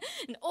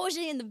 and Oje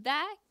in the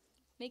back,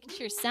 making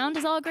sure sound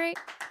is all great.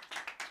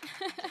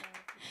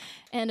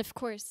 And of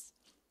course,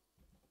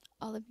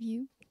 all of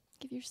you,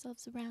 give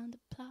yourselves a round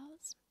of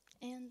applause.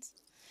 And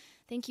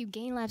thank you,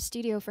 GainLab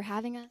Studio, for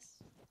having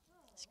us.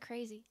 It's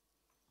crazy.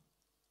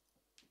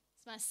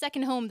 It's my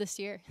second home this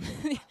year.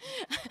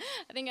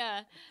 I think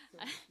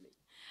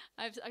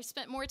I've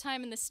spent more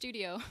time in the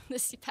studio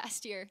this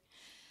past year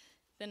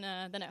than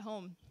at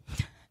home.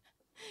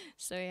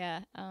 So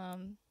yeah,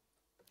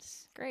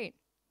 it's great.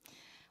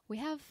 we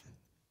have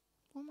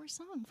one more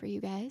song for you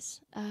guys.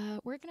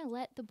 We're gonna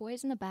let the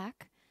boys in the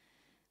back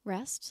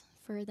rest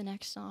for the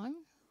next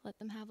song. Let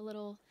them have a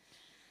little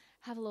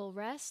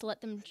rest. Let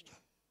them,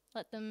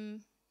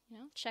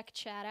 check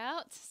chat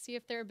out, see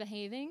if they're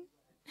behaving.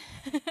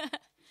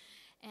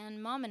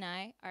 And Mom and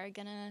I are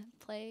gonna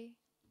play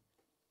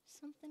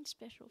something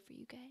special for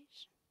you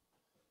guys.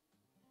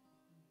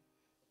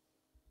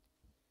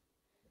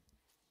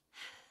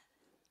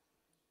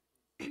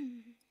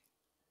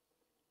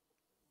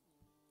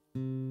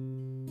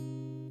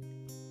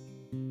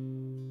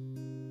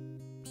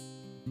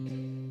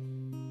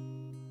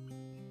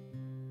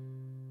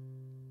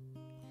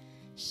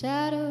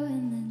 Shadow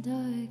in the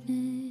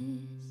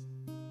darkness,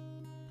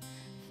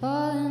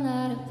 falling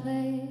out of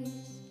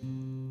place,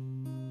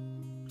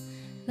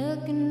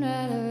 looking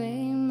rather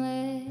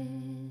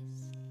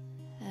aimless.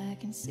 I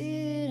can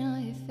see it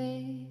on your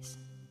face.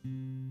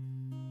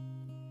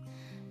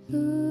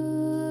 Ooh.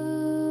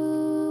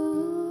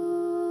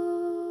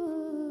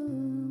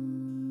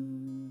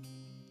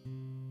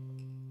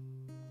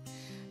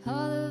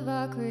 All of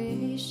our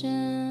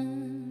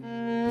creation,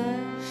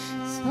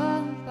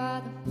 swallowed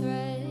by the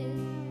thread,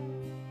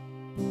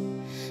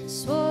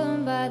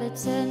 swollen by the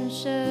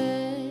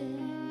tension,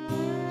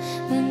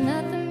 but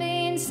nothing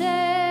being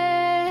said.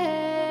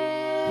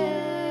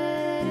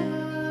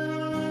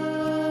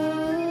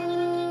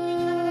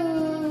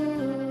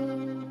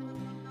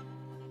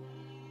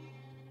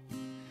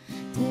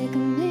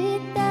 Taking me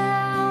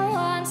down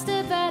one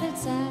step at a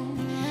time,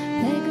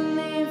 making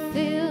me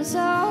feel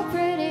so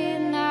pretty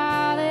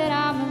now that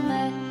I'm a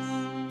mess.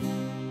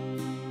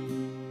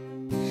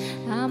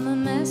 I'm a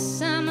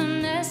mess, I'm a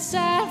mess,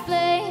 I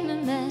flame a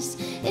mess.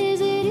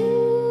 Is it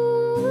you?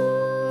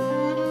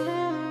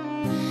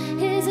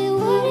 Is it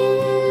what you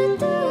do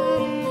to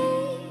me?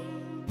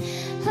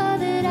 All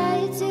that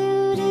I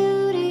do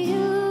to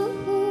you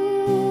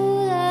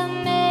that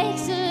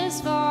makes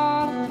us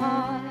fall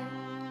apart?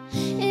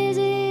 Is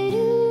it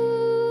you?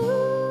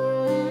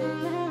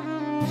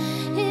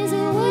 Is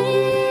it what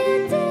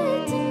you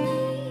did to me?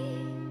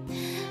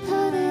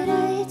 All that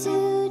I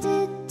do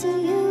did to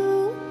you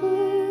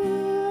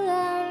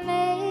that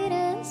made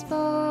us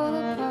fall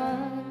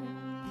apart?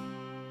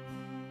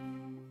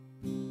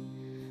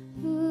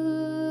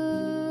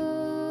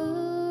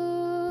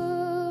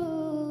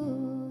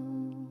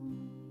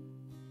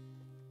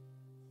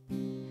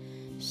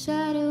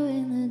 Shadow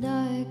in the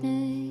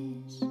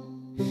darkness,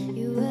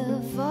 you will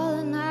have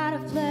fallen out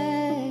of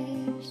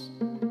place.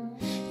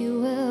 You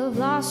will have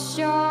lost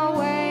your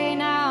way,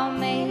 now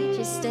made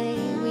you stay.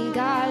 We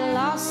got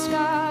lost,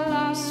 got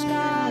lost,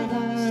 got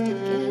lost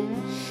again,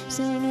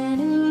 singing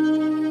ooh.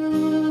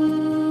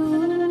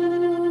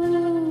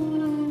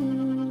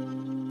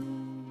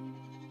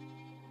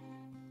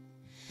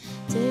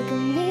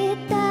 Taking me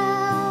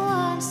down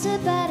one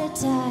step at a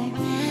time,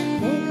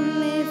 making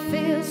me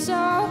feel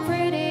so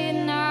pretty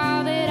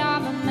now that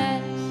I'm a mess.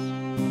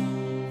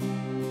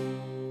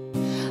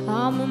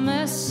 I'm a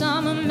mess,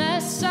 I'm a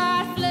mess,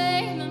 I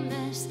flame a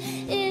mess.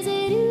 Is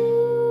it you?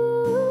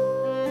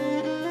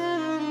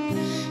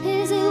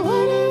 Is it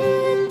what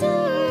you do to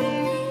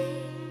me?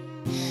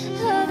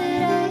 All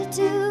that I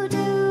do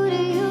to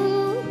you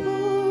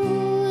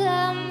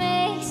that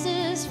makes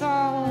us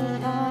fall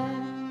apart?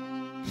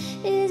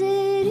 Is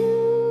it you?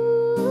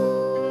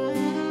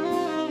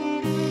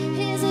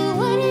 Is it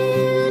what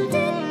you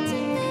did to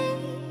me?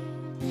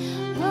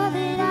 All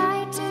that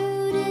I do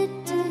did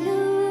to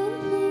you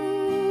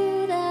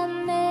that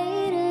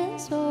made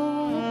us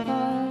fall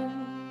apart?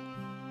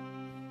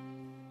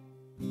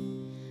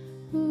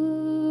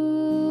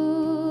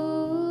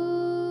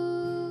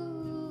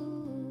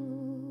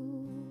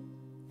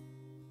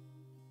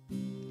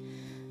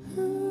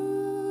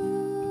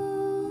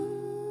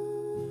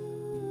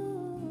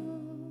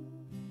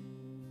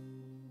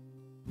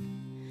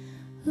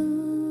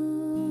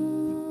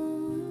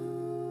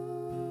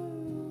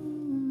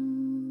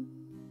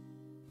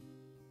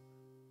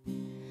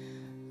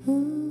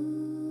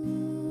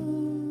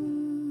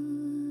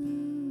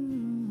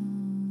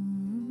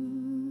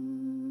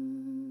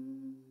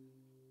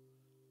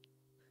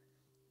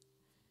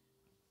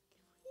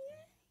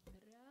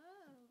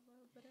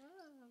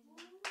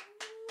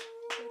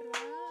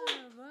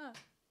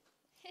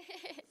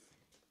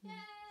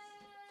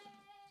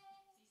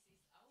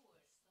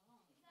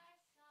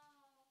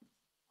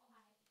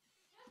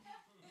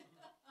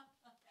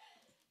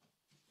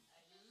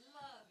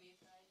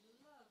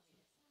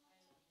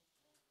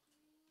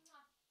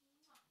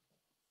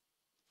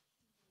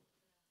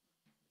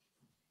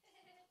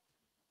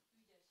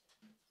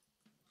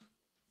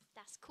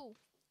 That's cool.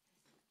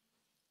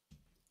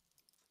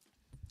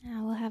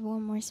 Now we'll have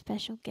one more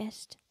special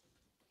guest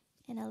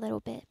in a little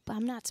bit, but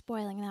I'm not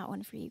spoiling that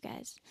one for you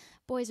guys.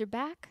 Boys are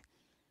back.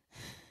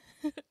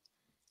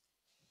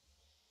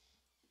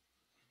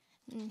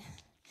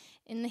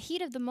 In the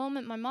heat of the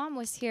moment, my mom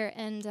was here,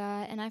 and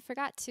I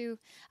forgot to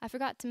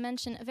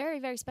mention a very,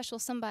 very special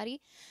somebody.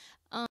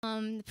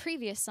 the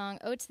previous song,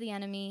 Ode to the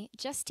Enemy,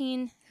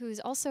 Justine, who's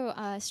also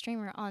a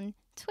streamer on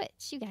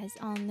Twitch, you guys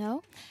all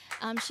know.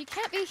 She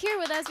can't be here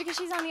with us because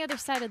she's on the other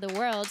side of the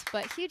world,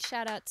 but huge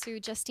shout out to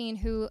Justine,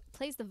 who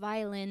plays the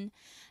violin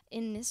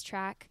in this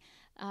track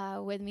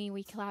with me.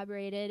 We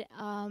collaborated.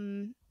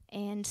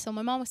 And so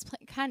my mom was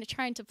kind of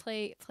trying to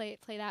play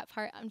that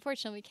part.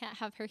 Unfortunately, we can't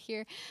have her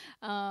here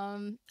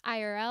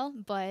IRL,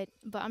 but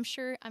I'm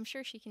sure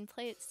she can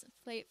play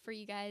it for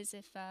you guys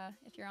if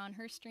you're on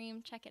her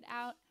stream. Check it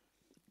out.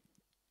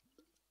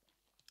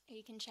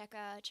 You can check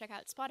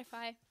out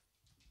Spotify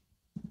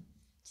to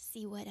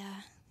see what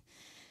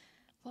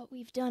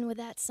we've done with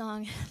that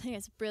song. I think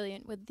it's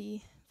brilliant with the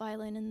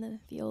violin and the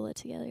viola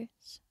together.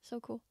 It's so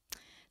cool.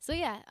 So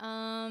yeah,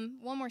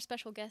 one more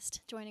special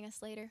guest joining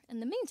us later. In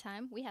the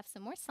meantime, we have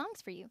some more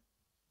songs for you.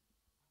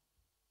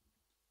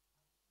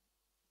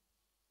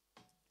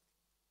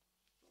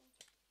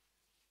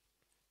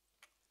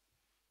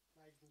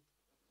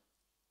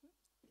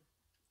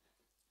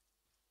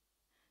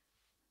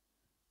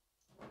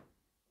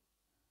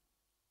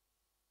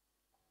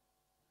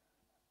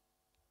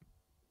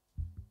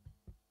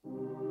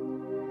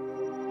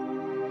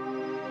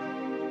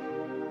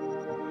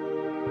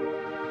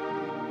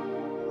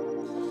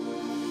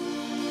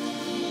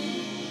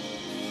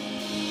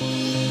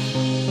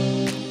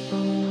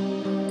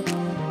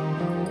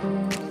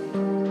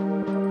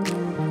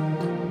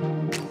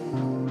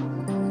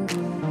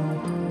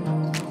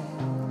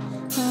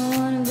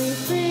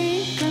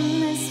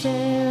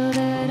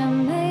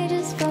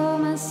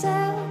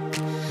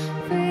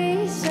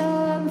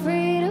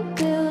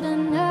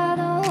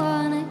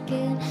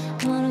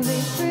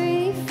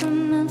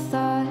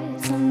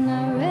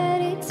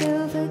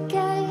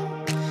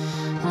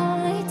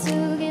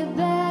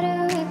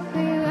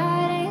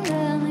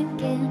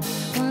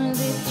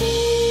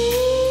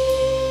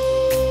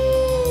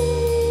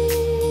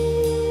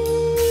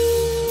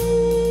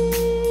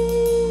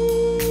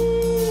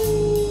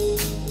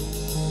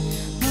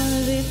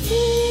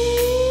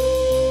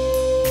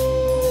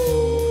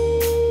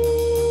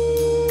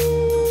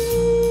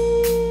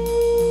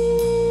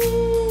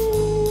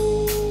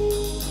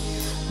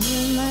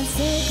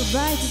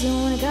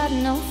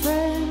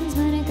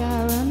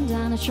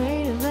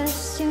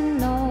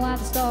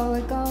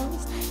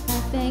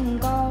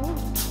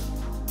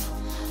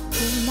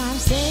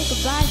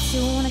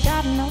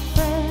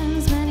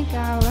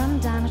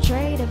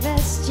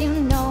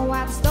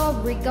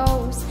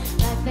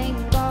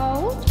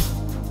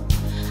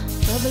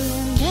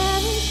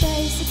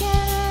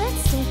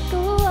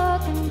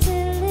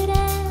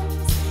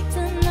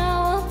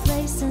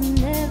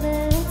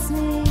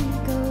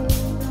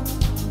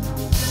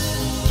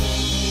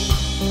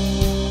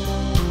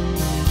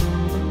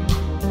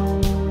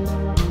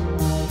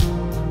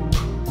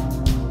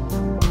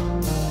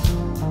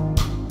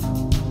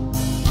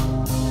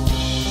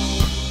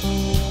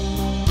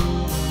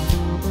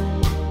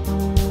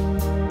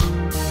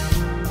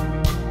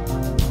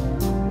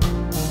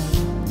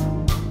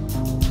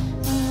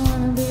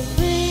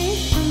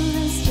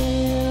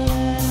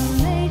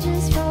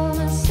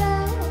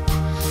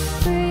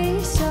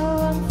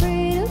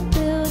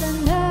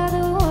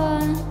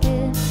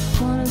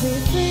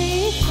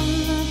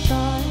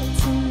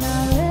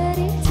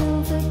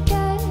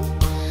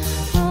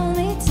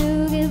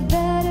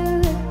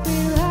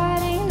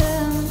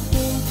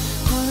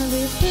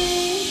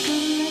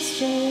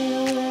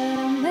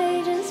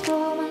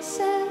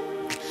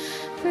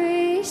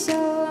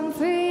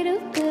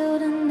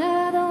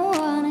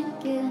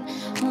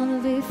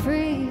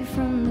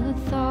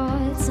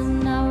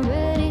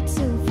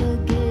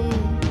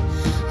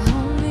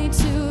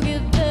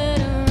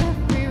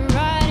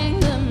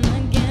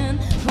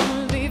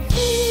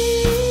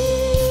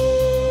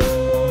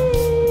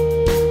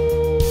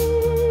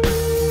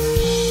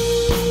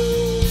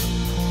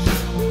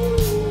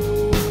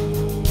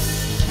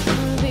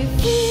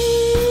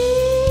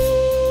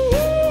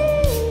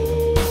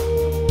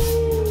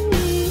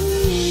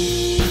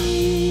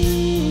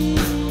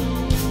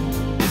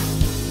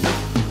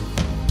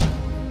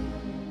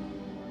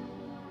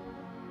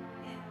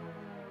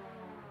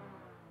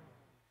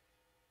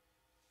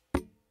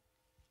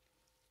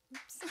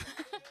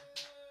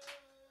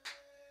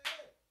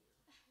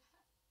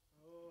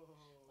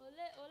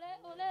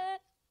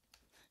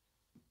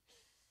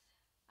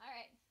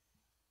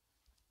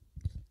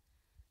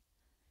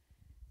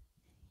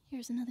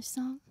 Here's another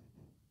song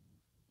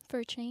for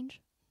a change.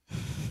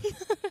 Hey,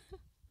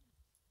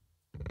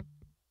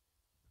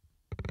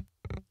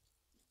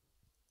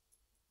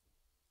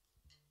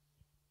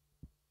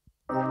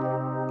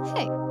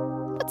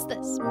 what's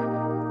this?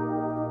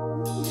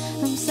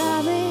 I'm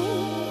sorry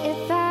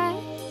if I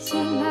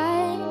seem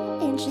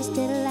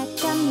interested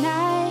like I'm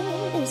not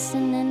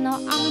listening or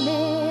I'm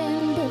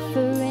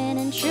indifferent,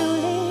 and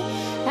truly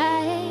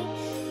I ain't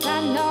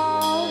got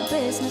no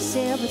business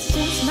here, but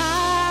since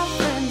my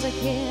friends are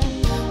here,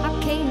 I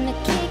came to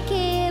kick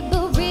it,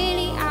 but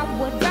really I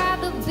would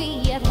rather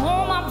be at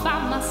home all by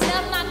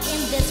myself, not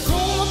in this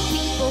room of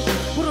people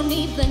who don't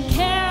even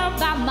care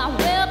about my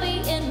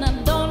well-being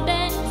and don't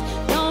dance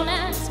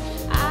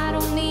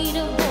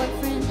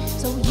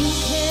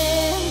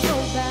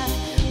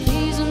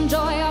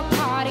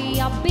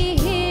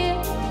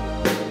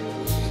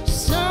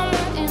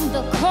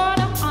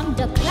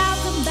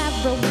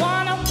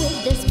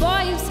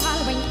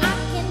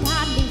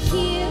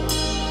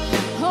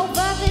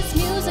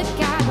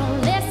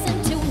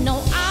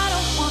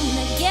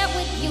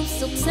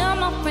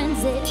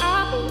visit,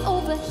 I'll be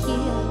over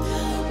here.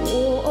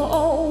 Oh, oh,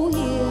 oh,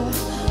 yeah.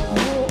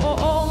 Oh, oh,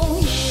 oh,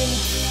 yeah.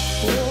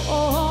 Oh,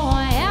 oh, oh,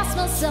 I ask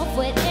myself,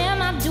 what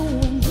am I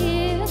doing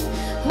here?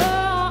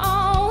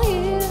 Oh,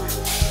 yeah.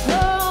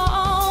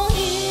 Oh,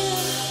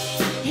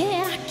 yeah.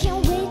 And I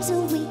can't wait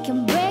till we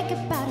can break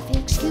apart. If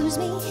you excuse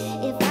me,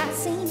 if I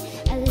seem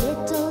a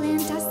little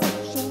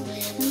antisocial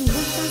and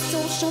look a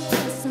social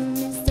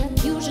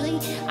pessimist, usually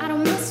I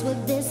don't mess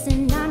with this,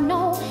 and I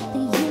know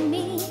that you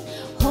mean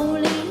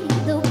only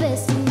the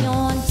best. And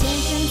your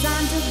intentions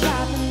aren't to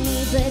bother me,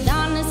 but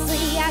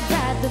honestly I'd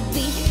rather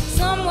be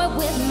somewhere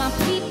with my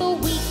people.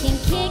 We can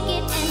kick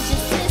it and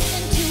just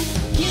listen to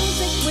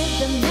music with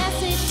the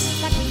message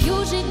like we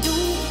usually do.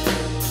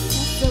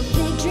 That's a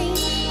big dream,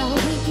 a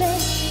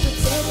weakness to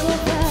take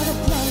over the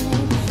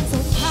planet. So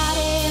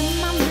party in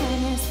my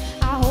manners,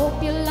 I hope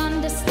you'll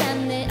understand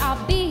that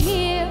I'll be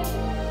here.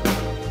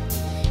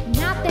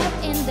 Not there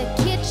in the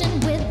kitchen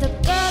with the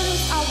girl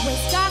who's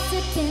always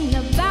gossiping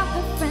about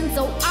her friends.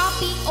 Oh, I'll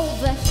be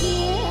over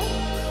here.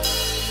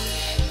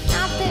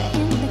 Not there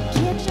in the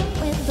kitchen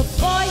with the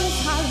boy who's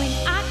hollering,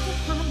 I can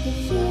hardly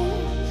hear.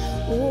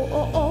 Oh,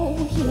 oh, oh,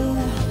 yeah.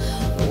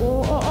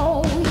 Oh, oh,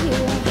 oh,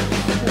 yeah.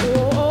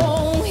 Oh,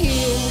 oh,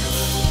 yeah.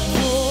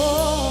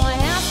 Oh, I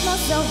ask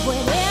myself, what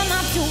am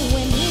I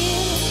doing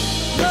here?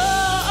 Oh,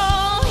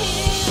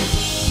 yeah.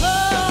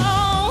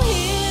 Oh,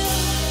 yeah.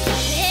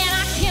 And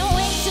I can't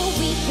wait till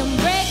we can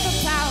break up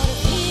out of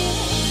here.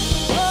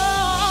 Oh,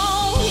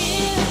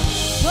 yeah.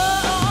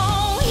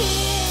 Oh,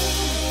 yeah.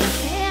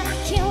 And I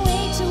can't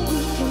wait till we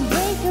can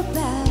break up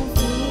out of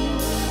here.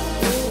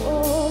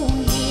 Oh,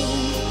 yeah.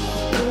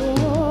 Oh,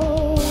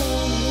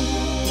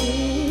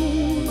 yeah.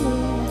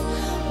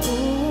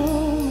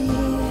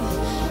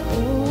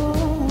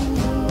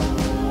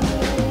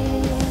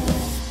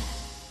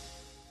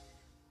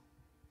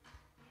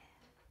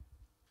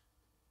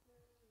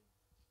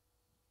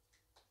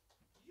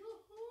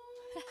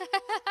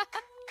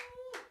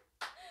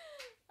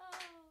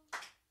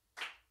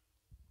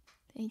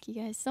 Thank you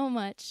guys so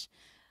much.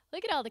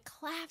 Look at all the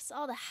claps,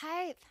 all the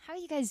hype. How are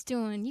you guys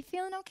doing? You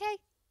feeling okay?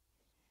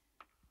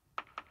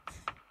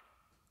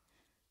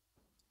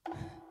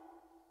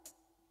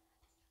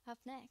 Up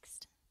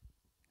next,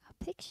 a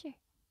picture.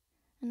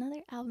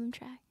 Another album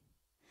track.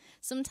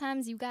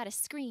 Sometimes you gotta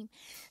scream.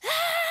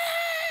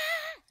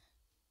 Ah!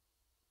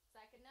 Is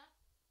that good enough?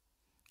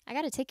 I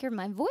gotta take care of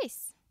my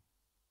voice.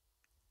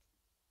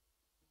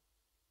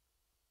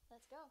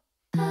 Let's go.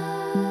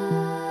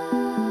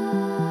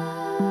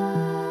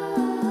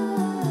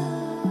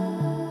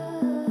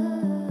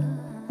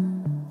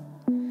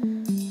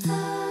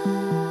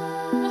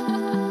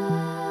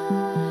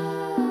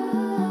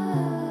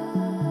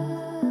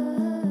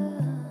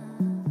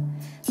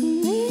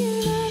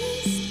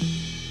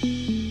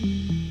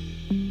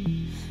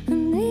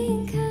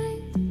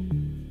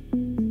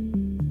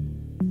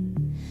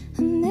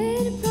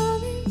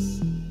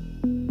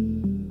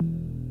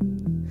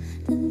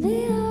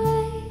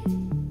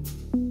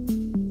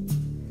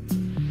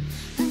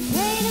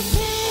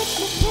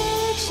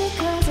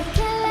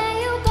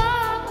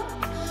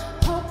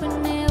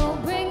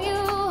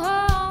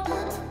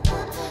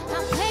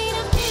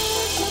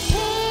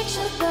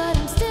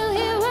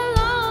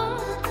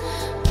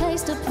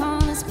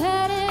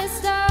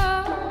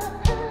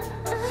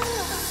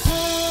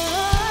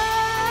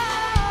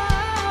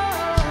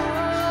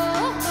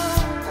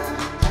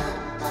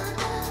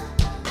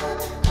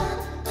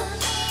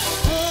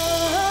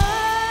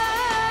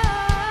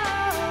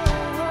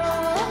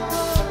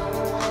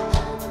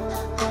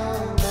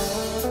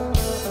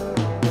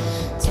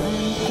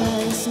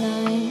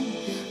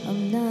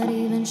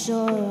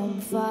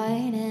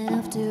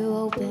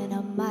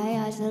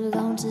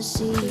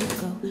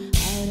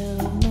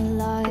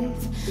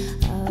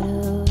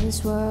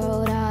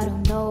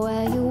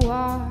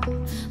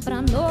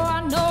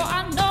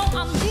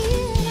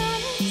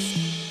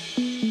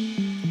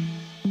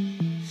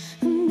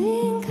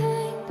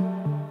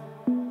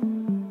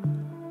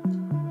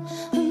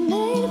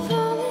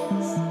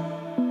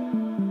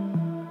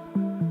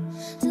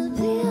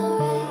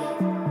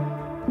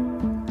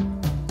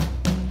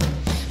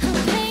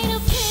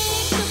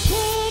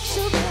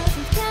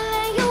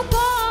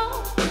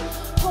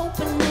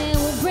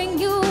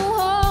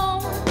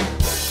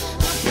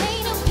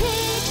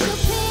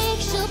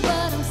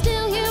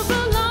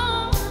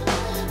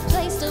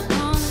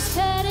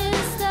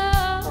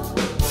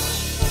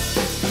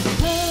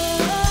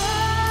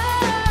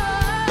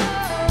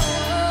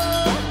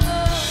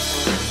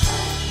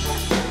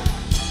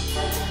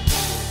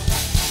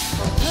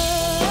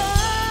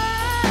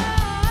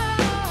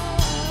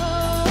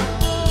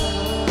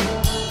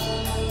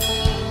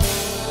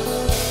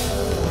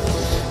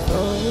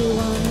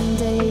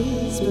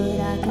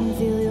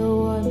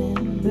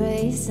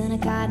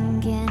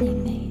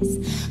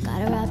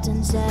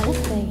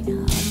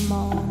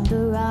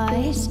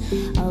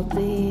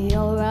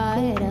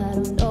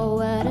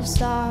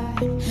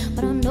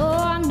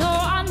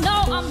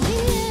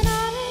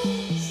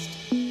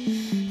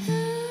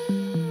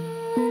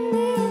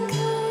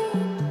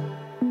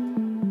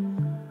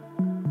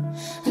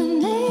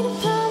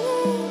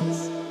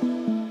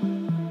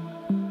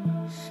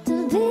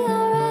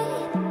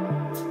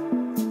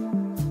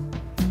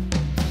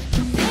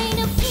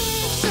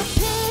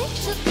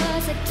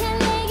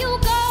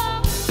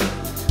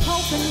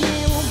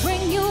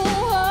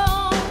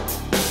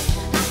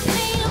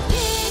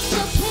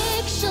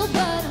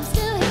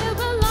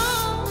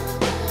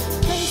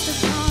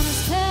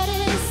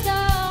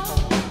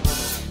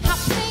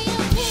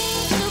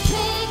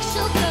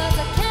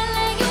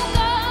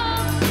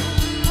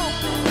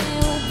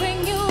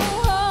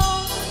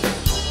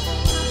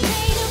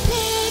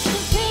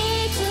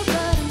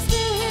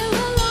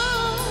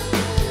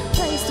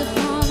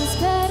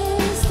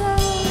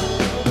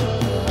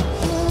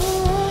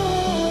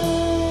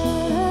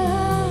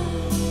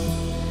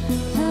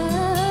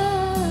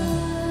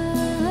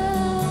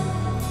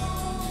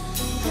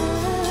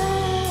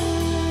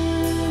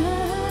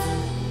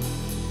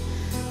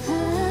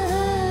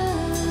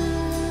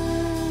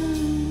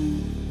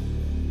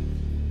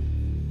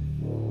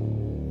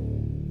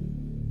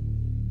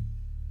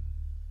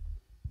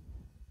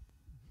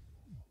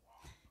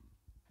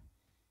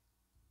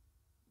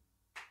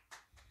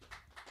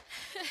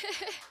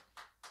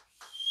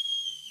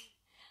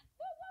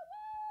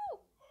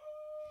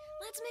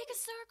 Let's make a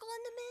circle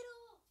in the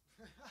middle.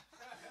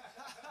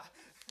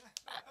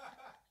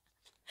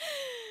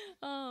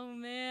 Oh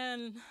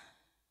man.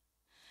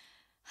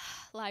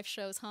 Live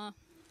shows, huh?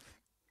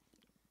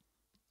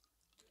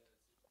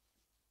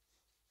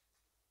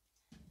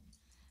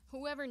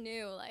 Whoever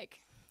knew,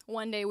 like,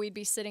 one day we'd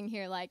be sitting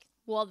here like,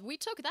 well, we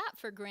took that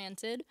for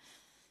granted.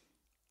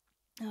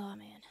 Oh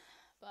man.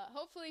 But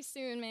hopefully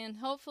soon, man.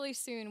 Hopefully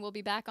soon we'll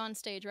be back on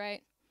stage,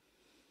 right?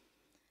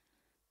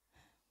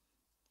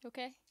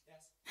 Okay?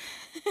 Yes.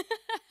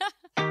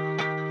 New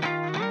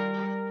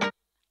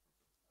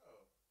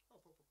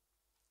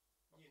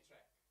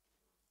track.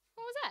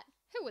 What was that?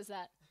 Who was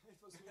that? It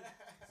was me.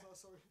 So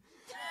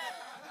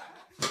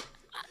sorry.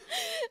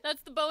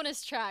 That's the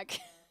bonus track.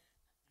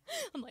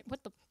 I'm like,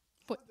 what?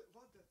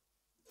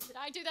 Did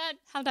I do that?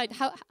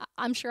 How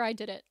I'm sure I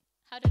did it.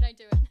 How did I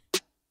do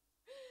it?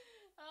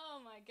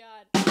 Oh my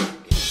god.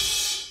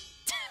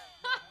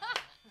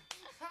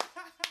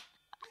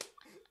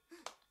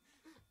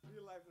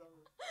 Real life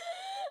drummer.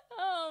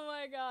 Oh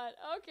my god.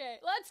 Okay,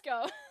 let's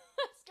go.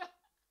 Let's go.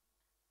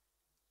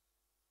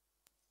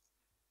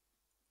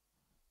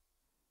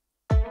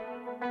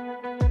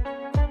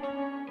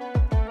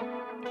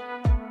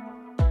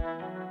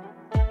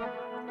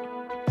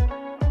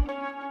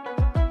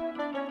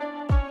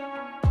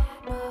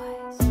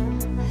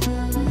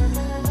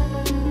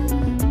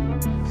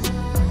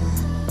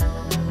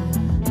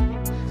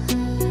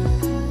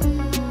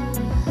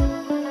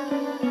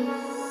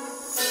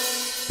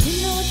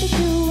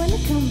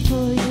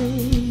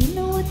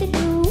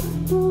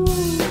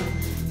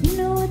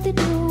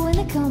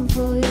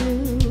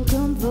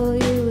 Come for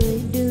you,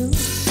 they do.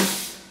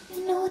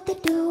 You know what they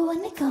do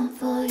when they come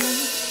for you.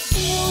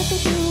 You know what they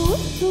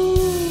do,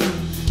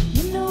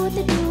 you know what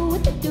they do,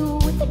 what they do,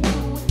 what they do,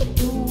 what they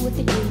do, what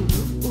they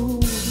do.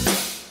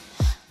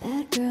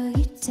 Bad girl,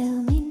 you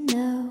tell me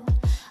no,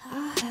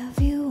 I'll have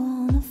you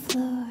on the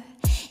floor.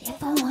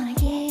 If I wanna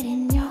get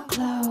in your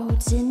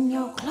clothes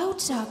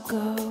I'll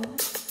go.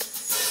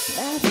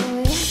 Bad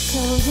boy, I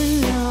told you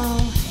no.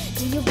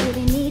 Do you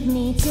really need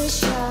me to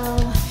show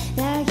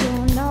that you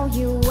know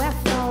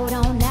UFO?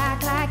 Don't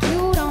act like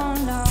you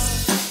don't know.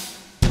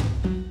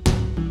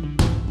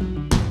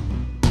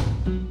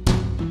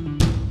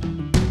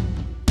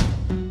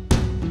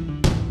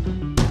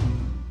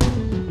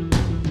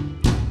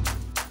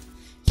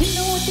 You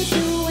know what they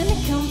do when they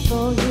come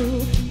for you.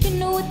 You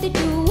know what they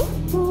do.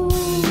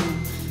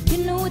 You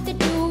know what they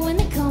do when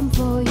they come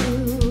for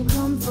you.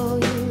 Come for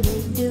you,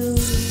 they do.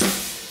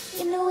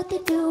 You know what they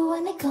do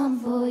when they come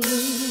for you.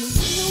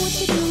 You know what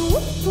they do.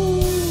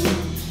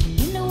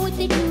 You know what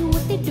they do,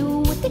 what they do,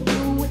 what they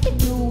do, what they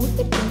do, what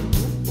they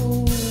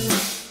do.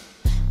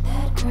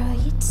 Bad girl,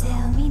 you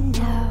tell me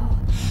no,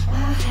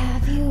 I'll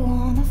have you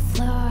on the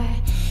floor.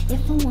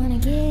 If I wanna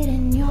get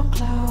in your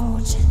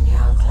clothes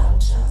I'll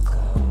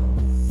go.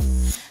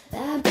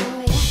 Bad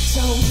boy, I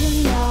told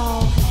you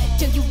no.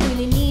 Do you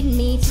really need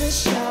me to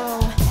show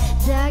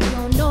that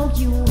you know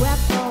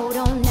UFO?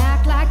 Don't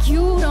act like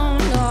you don't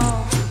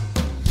know.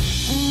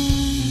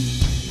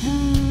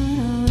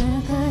 Don't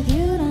act like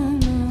you don't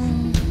know.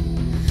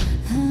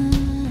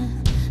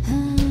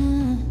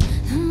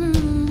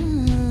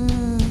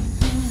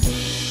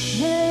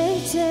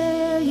 They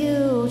tell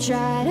you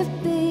try to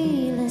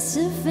be less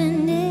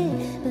offended,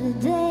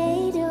 but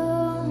they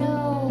don't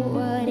know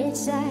what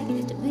it's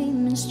like to be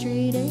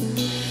mistreated.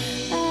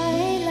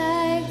 I'd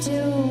like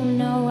to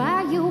know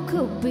how you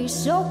could be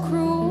so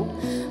cruel,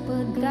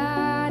 but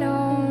God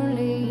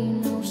only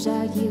knows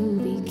how you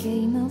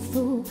became a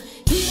fool.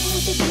 You know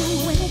what they do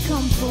when they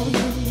come for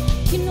you.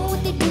 You know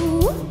what they do.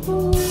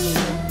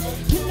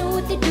 You know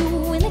what they do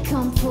when they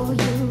come for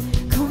you.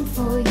 Come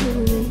for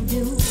you, they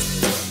do.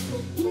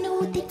 You know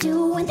what they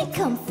do when they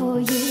come for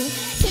you.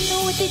 You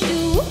know what they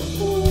do.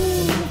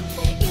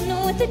 You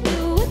know what they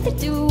do, what they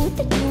do, what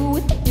they do,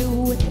 what they do,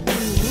 what they do.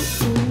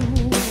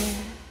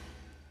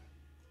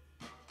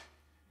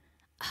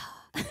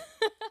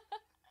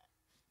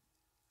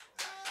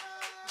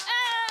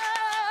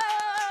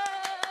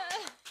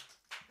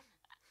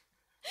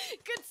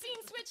 Good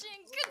scene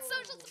switching, good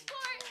social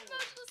support,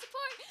 emotional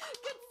support,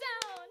 good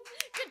sound,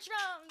 good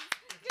drums,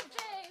 good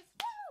bass.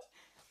 Woo!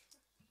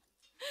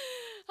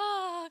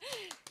 Ah,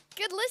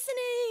 good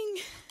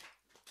listening.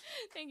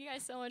 Thank you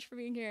guys so much for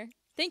being here.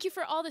 Thank you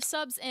for all the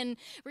subs and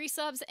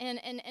resubs and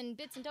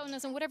bits and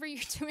donuts and whatever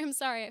you're doing. I'm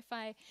sorry if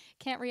I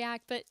can't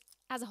react, but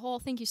as a whole,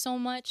 thank you so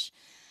much.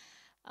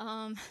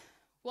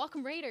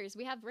 Welcome Raiders.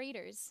 We have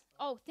Raiders.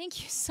 Oh,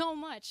 thank you so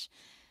much.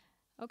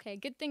 Okay,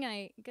 good thing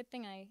I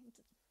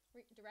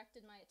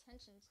directed my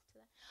attention to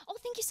that. Oh,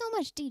 thank you so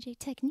much, DJ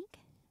Technique.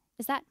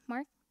 Is that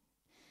Mark?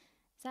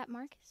 Is that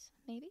Marcus?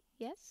 Maybe?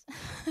 Yes?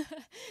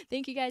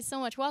 Thank you guys so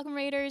much. Welcome,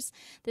 Raiders.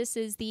 This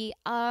is the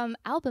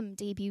album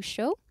debut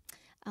show.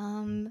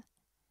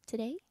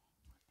 Today,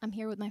 I'm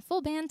here with my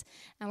full band,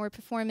 and we're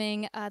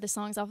performing the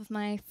songs off of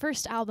my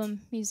first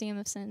album, Museum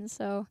of Sins.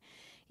 So,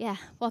 yeah,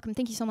 welcome.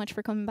 Thank you so much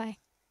for coming by.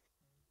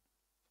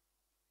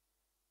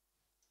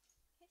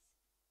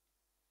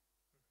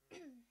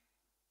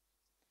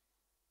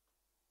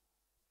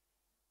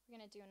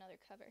 gonna do another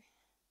cover.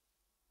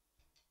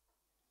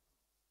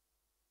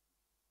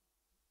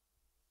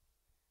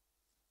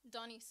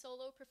 Donnie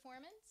solo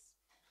performance.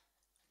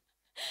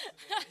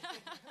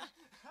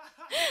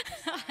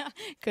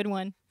 Good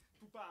one.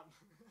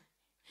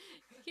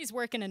 He's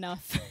working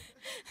enough.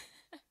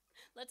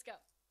 Let's go.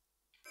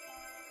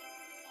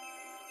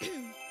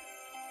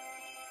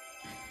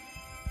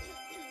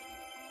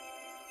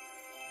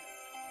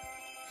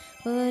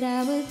 What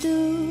I would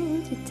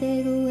do to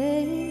take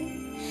away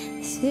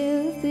this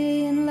fear of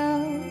being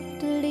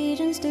loved,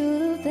 allegiance to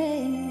the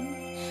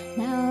pain.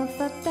 Now I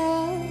fucked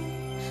up,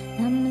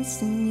 I'm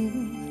missing you,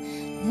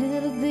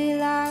 never be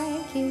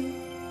like you.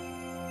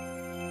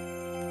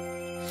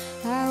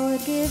 I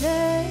would give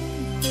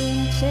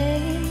everything a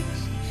change,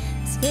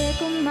 this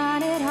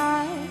fickle-minded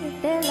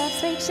heart, their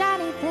love's fake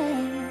shiny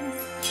things.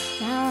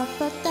 Now I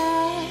fucked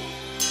up,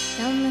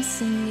 I'm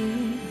missing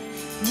you,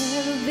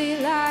 never be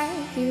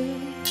like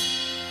you.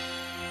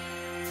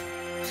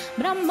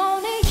 But I'm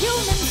only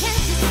human,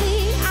 can't you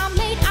see? I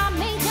made a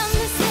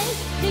mistake.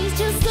 Please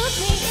just look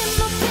me in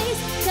my face.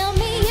 Tell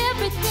me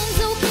everything's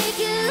okay,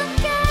 'cause I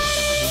got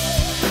it.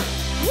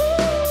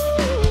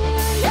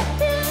 Ooh,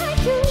 nothing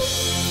like you.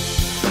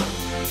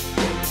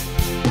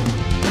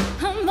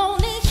 I'm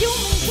only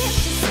human, can't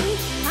you see?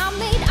 I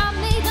made a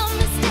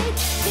mistake.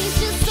 Please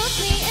just look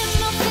me in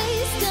my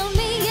face. Tell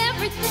me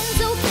everything's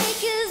okay,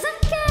 'cause I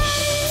got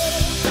it.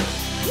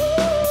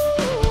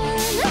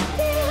 Ooh,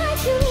 nothing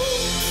like you.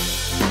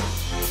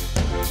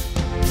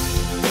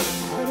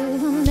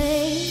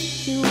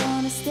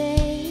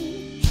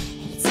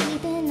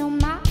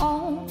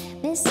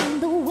 Missing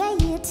the way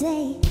you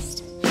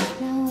taste.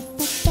 Now I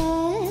fucked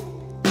up,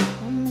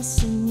 I'm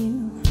missing you,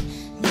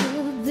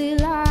 never be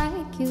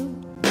like you.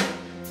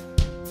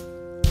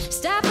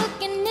 Stop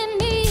looking at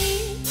me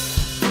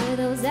with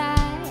those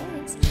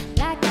eyes,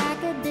 like I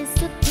could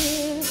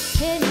disappear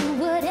and you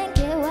wouldn't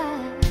get why.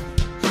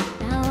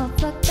 Now I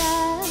fucked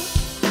up,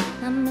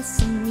 I'm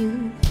missing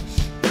you,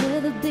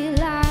 never be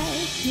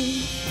like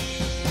you.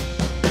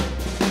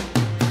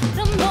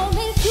 I'm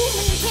only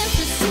human, can't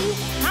you see?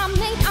 I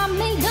made a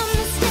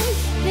mistake.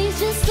 Please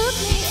just look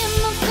me in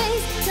my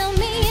face. Tell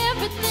me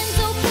everything's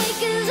okay,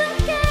 'cause I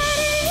got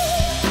it.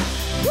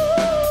 Ooh,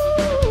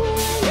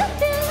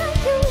 nothing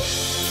like you.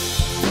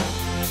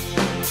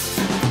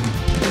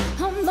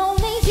 I'm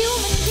only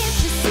human, can't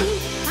you see?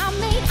 I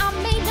made a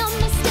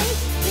mistake.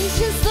 Please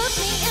just look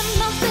me in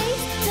my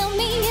face. Tell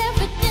me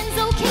everything's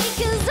okay,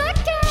 'cause I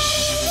got it.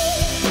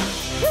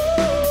 Ooh,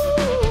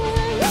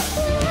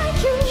 nothing like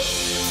you.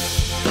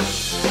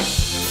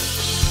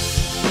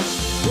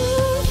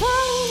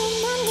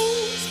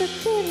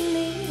 Forgive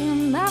me,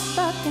 I'm not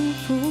fucking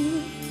fool.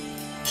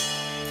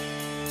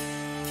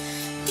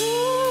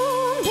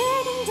 Ooh, I'm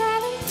begging,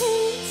 darling,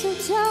 please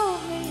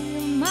absolve me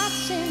of my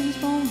sins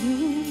from you.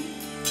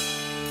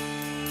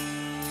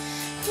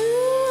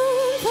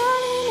 Ooh, I'm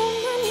falling on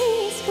my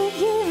knees,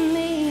 forgive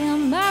me,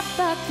 I'm not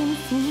fucking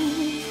fool.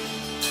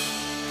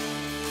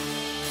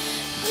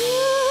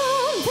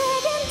 Ooh, I'm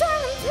begging,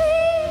 darling,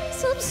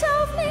 please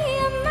absolve me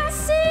of my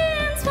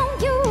sins from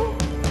you.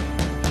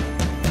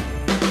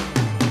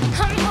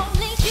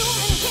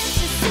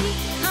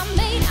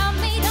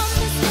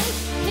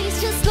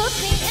 Just look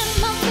me in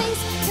my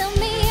face. Tell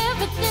me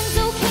everything's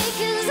okay,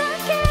 'cause I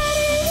got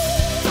it.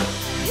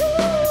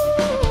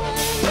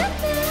 Ooh,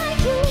 nothing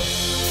like you.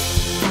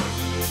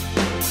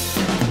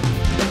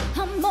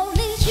 I'm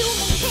only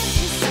human, can't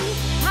you see?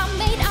 I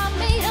made a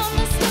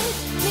mistake.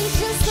 Please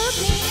just look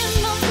me in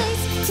my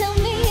face. Tell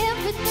me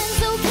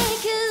everything's okay,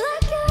 'cause I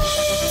got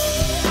it.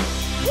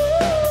 Ooh,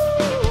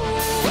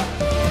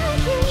 nothing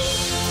like you.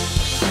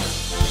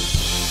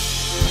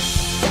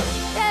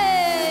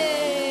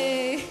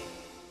 Hey!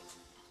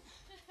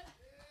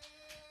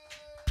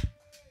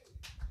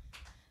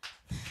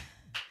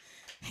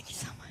 Thank you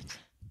so much.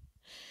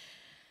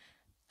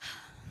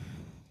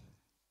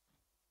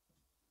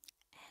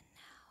 And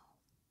now,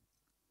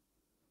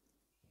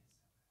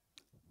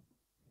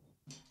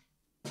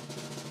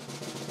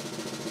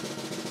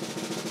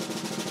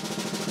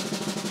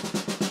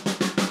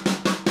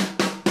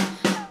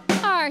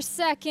 our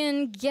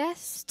second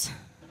guest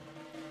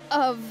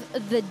of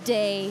the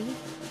day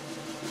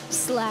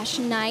 /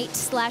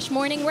 night /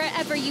 morning,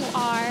 wherever you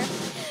are.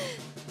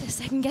 The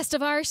second guest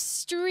of our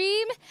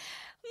stream,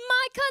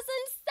 my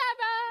cousin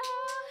Sára.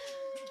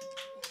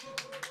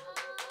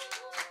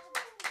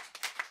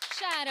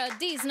 Sára,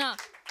 Dizna.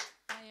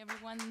 Hi,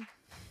 everyone.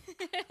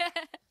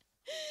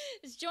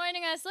 Is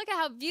joining us. Look at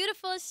how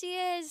beautiful she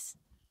is.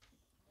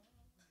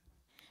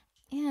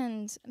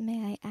 And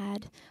may I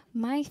add,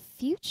 my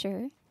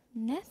future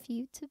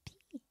nephew to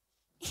be.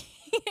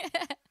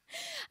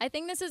 I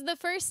think this is the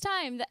first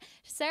time that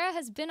Sára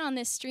has been on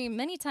this stream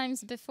many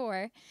times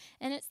before,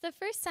 and it's the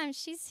first time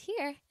she's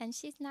here and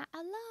she's not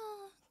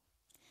alone.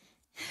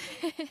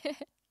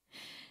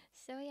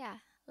 So yeah,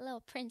 little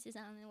prince is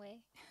on the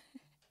way.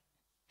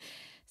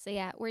 So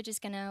yeah, we're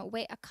just gonna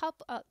wait a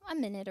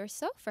minute or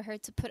so for her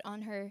to put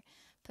on her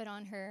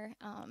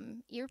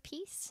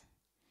earpiece.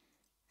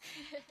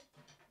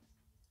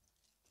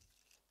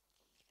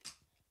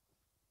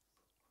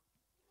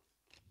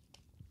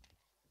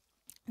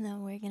 And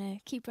then we're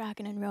gonna keep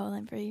rocking and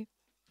rolling for you.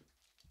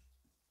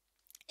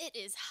 It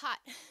is hot.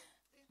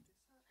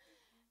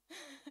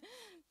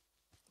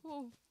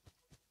 Ooh.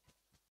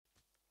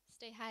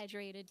 Stay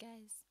hydrated,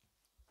 guys.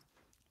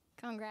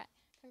 Congrats,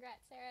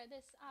 Sarah.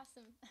 This is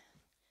awesome.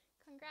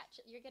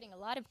 You're getting a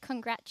lot of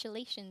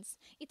congratulations.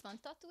 Itt van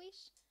tatu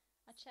is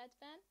a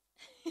chatben.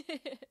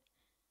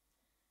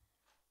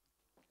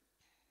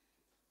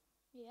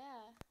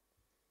 Yeah.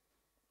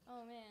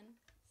 Oh man,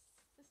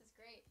 this is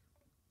great.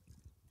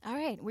 All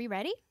right, we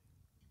ready?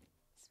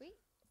 Sweet.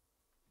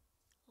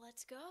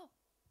 Let's go.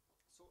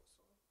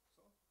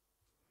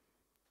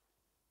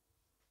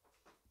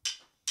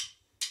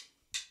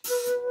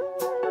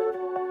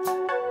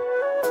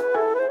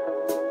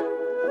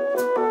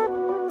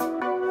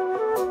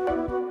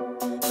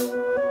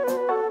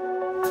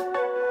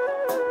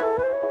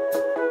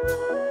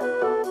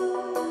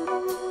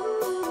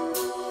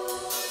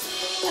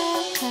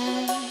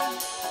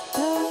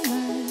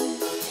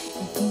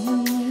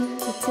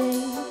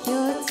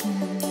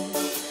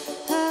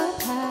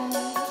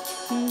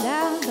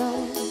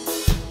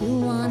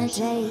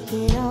 Take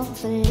it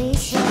off,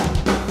 Felicia.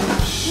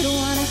 You don't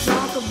wanna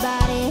talk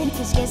about it,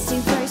 cause it gets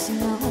too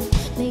personal.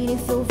 Made it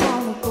feel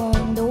vulnerable,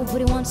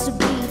 nobody wants to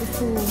be the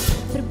fool.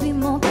 Better be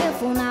more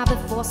careful now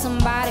before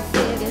somebody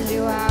figures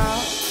you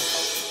out.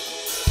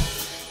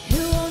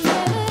 You will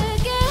never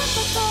get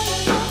back all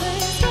your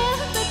lovers, get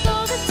back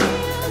all the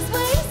tears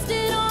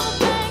wasted on the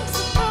banks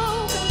of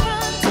broken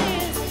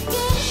frontiers.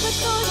 Get back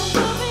all your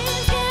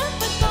worries, get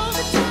back all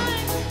the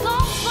time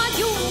lost while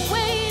you were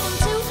waiting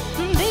to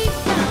be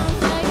found.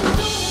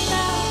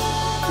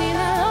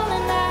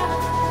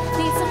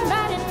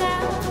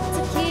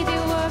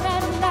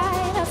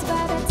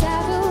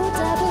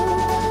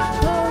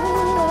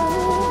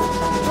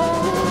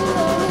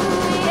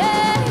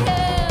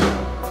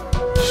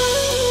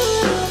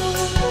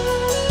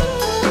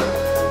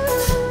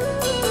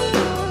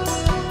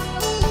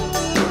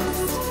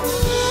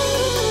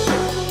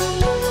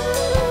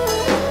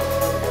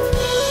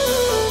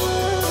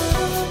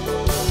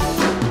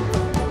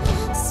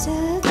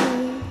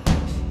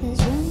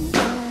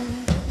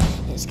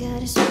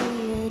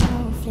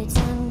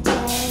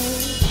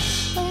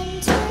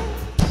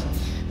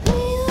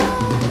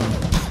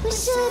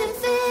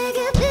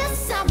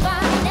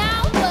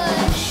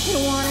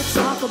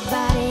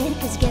 About it,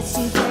 cause it gets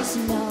too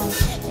personal.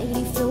 Make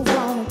you feel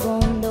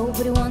vulnerable,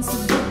 nobody wants to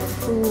be a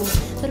fool.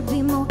 Better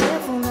be more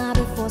careful now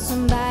before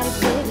somebody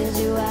figures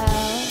you out.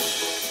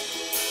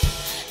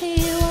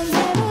 You will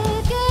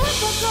never get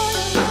back all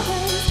your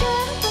lovers,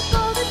 get back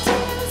all the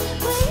tears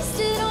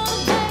wasted on the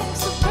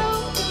banks of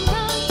broken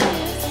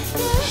frontiers.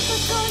 Get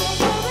back all your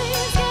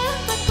worries, get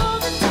back all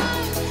the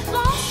time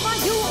lost while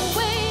you were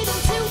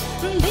waiting to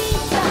be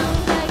found.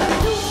 Like you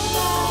do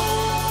now,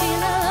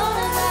 feel alone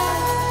at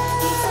night.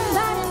 Need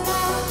somebody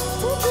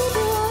to keep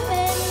you warm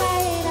at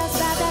night. That's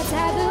about that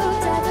taboo.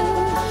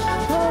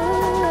 Oh,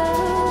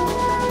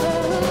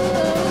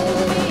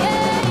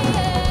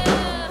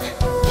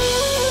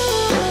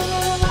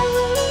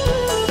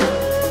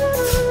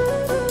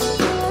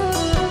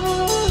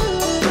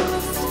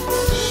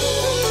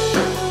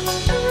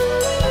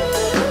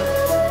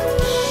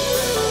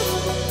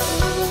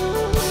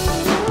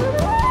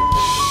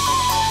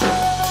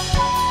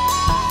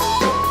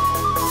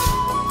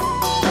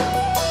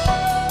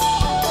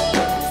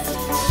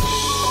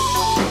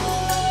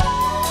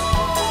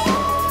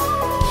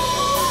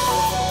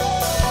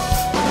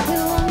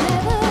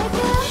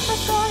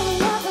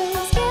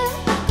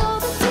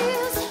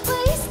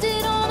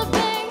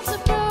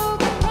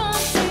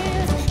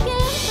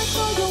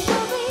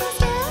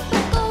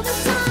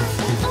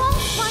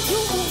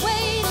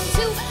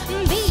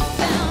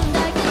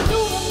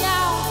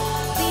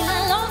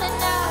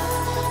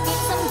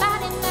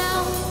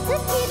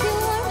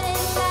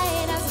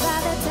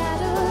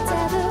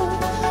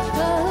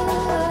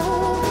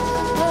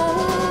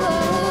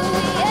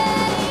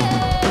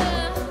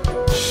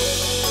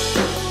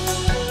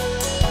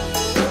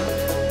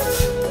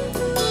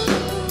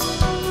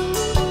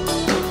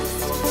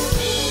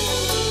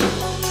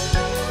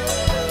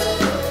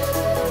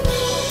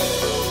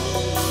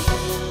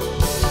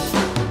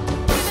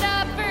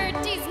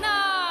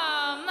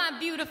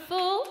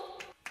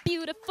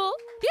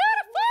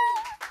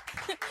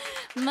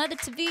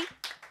 Mother-to-be,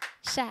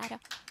 Sára.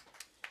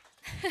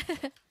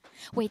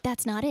 Wait,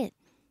 that's not it.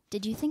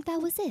 Did you think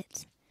that was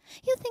it?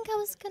 You think I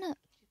was gonna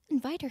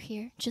invite her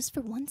here just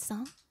for one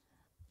song?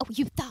 Oh,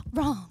 you thought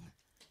wrong.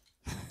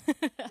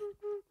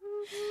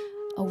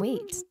 Oh,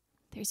 wait.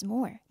 There's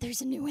more.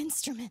 There's a new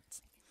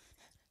instrument.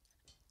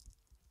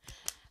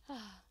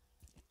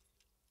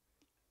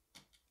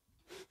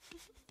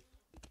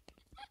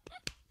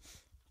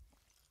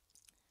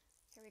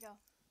 Here we go.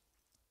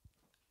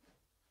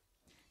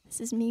 This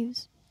is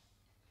Muse.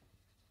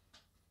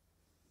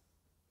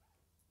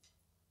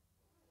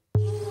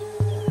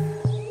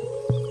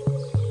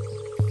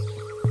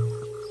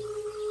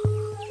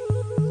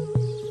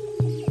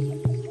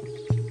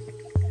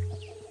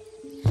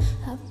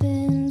 I've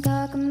been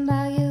talking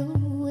about you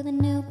with a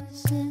new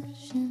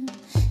position.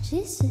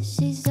 She said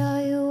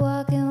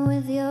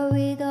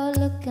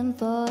looking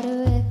for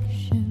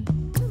direction.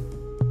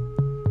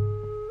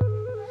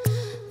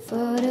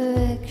 For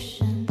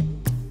direction.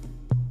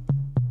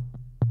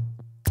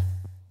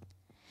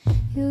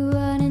 You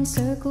run in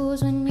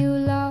circles when you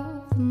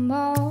love the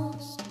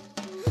most,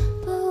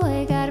 but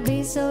why gotta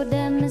be so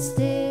damn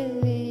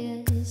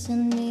mysterious? I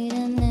need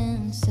an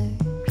answer.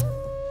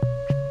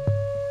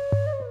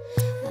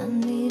 I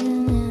need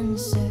an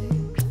answer.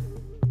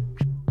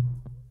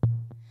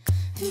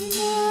 And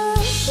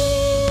I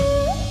see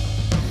you,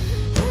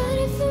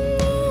 hiding from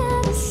the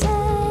other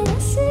side. I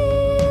see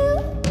you,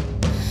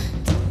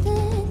 deep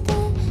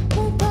in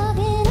the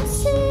pocket. I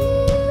see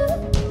you,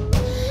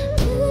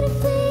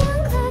 beautifully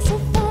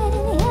unclassified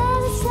in the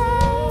other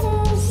side,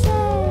 other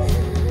side.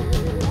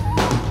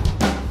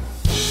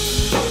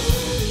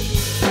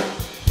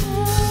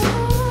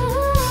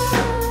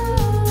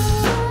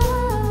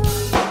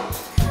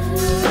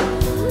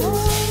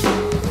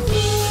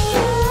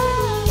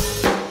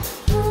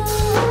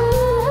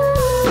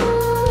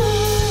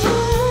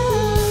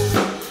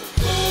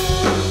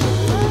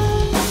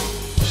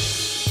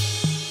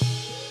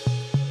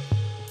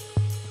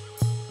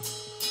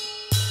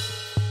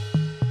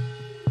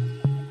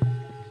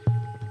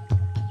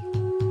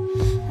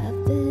 I've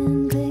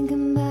been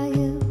thinking about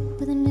you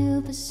with a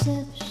new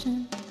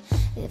perception.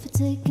 If I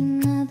take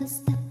another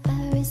step,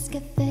 I risk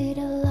a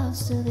fatal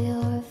loss of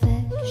your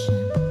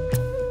affection.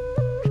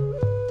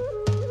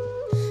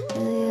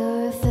 Of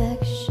your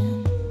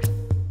affection.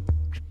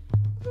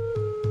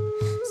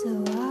 So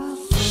I'll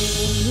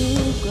follow you,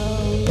 go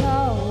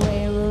your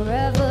way,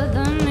 wherever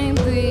that may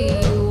be.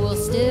 You will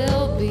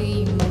still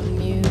be my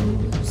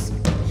muse.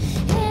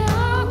 Yeah,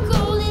 I'll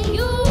go, let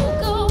you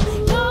go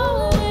your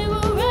way,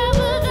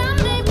 wherever that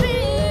may be.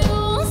 You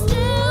will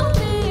still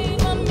be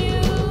my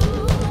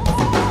muse.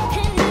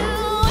 And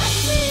now I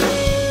see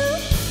you,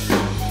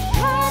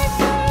 hiding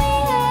from the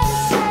other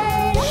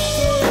side. I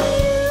see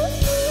you,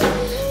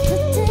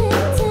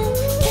 pretending to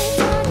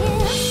talk,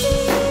 and I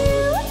see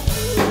you,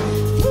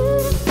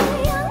 beautifully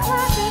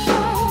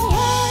unclassified on the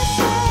other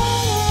side,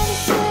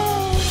 other side.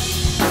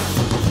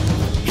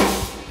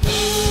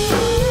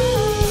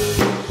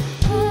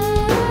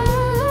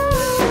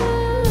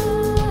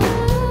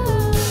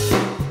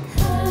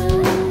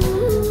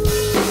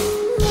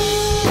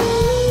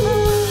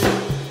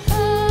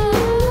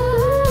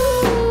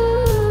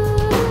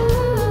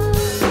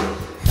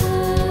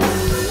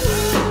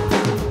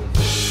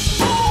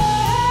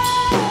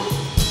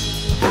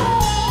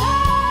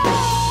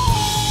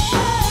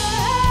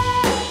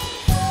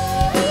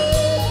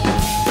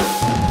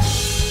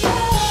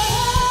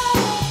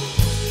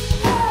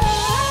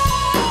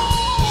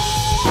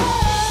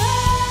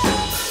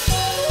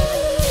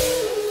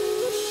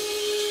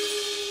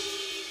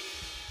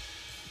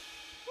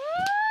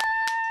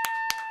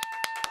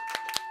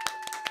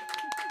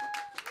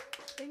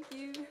 Thank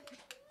you. That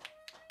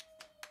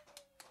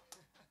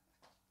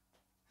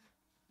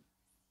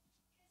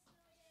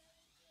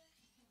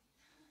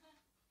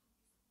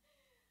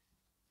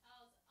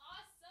was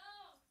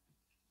awesome.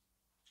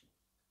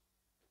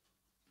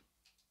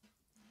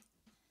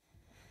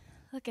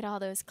 Look at all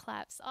those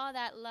claps, all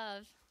that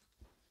love.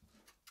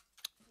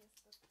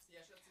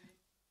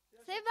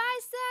 Say bye,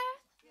 Sarah.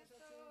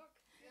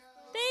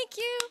 Thank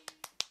you.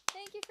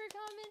 Thank you for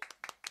coming.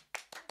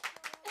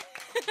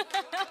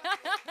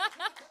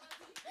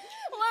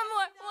 One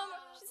more.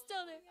 She's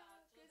still there.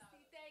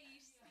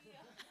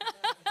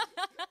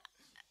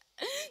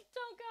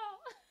 Don't go.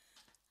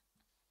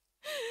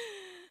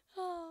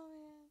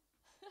 Oh,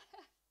 man.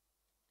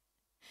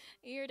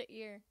 Ear to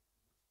ear.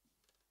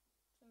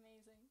 It's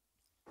amazing.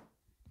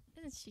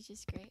 Isn't she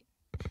just great?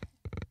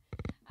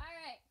 All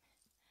right.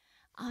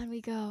 On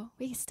we go.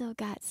 We still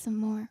got some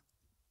more.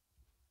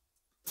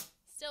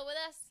 Still with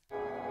us?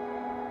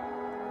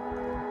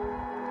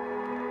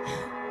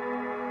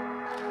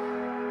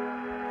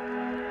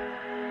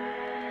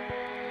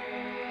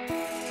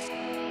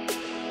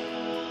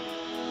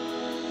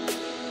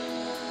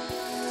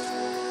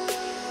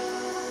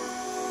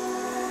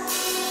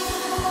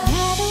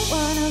 I don't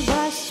wanna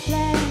rush,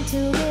 plan to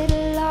get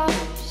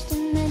lost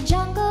in the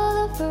jungle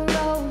of our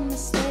own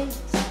mistakes.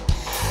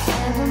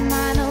 Never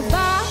mind a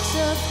box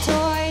of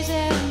toys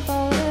and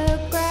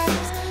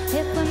photographs.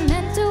 If we're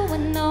meant to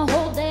win the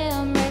whole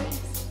damn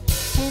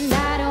race,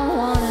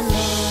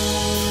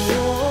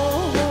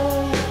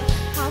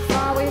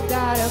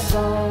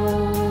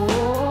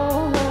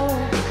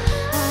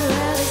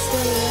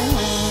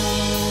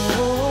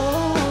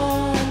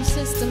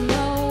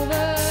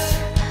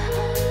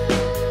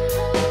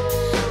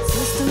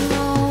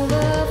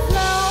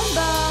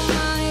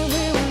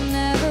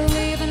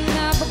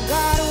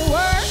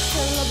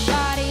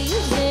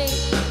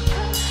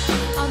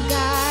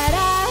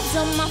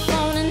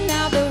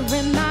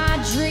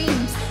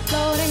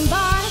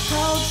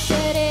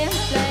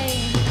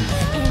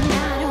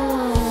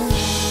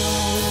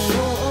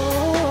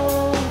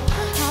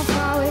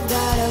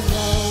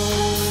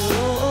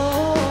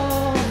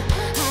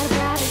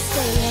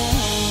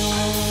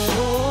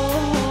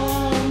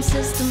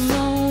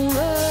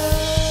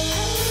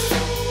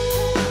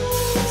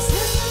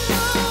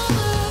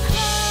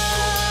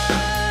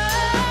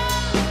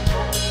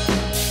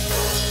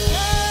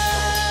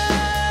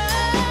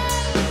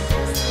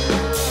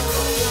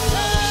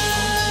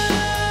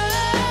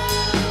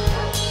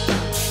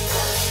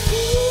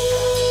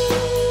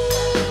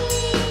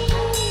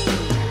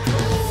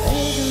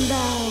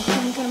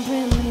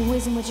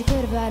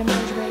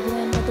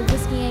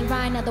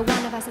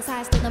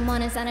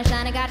 sun is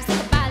shining, gotta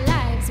think about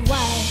lives.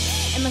 Why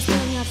am I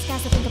still in your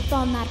skies? I think I'm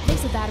from out of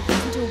place without a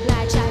reason to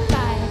oblige. I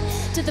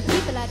fight to the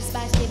people I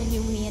despise, giving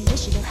you the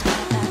initiative to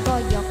fight back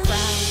all your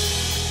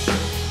crimes,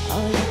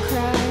 all your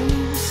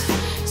crimes.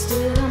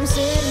 Still I'm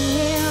sitting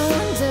here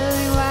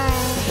wondering why,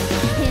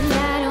 and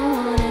I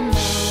don't wanna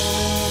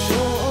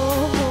know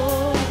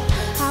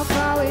how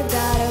far we've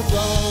gotta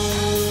go.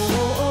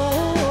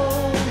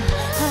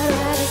 I'd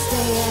rather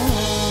stay at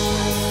home.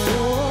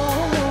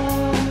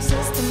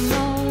 System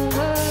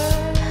over,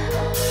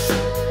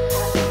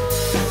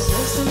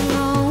 system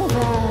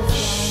over.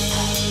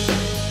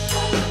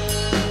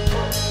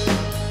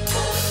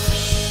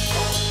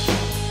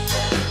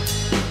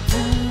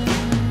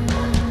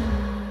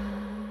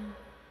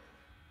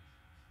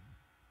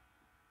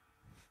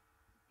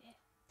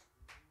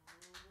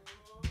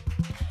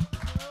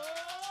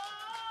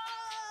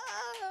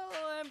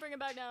 Oh, and bring it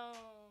back down.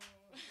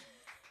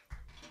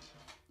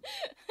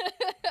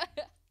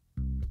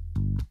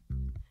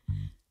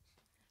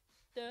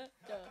 Da,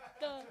 da,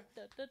 da,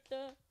 da, da,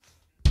 da.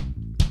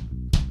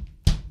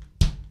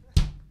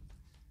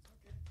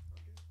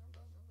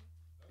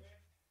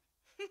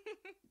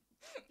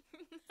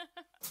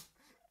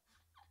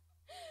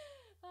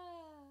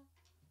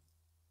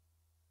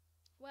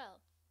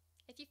 Well,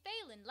 if you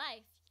fail in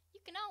life,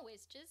 you can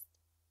always just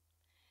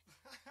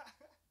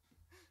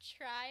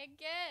try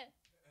again.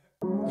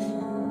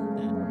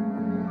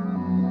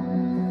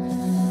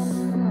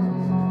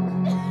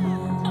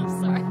 I'm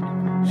sorry.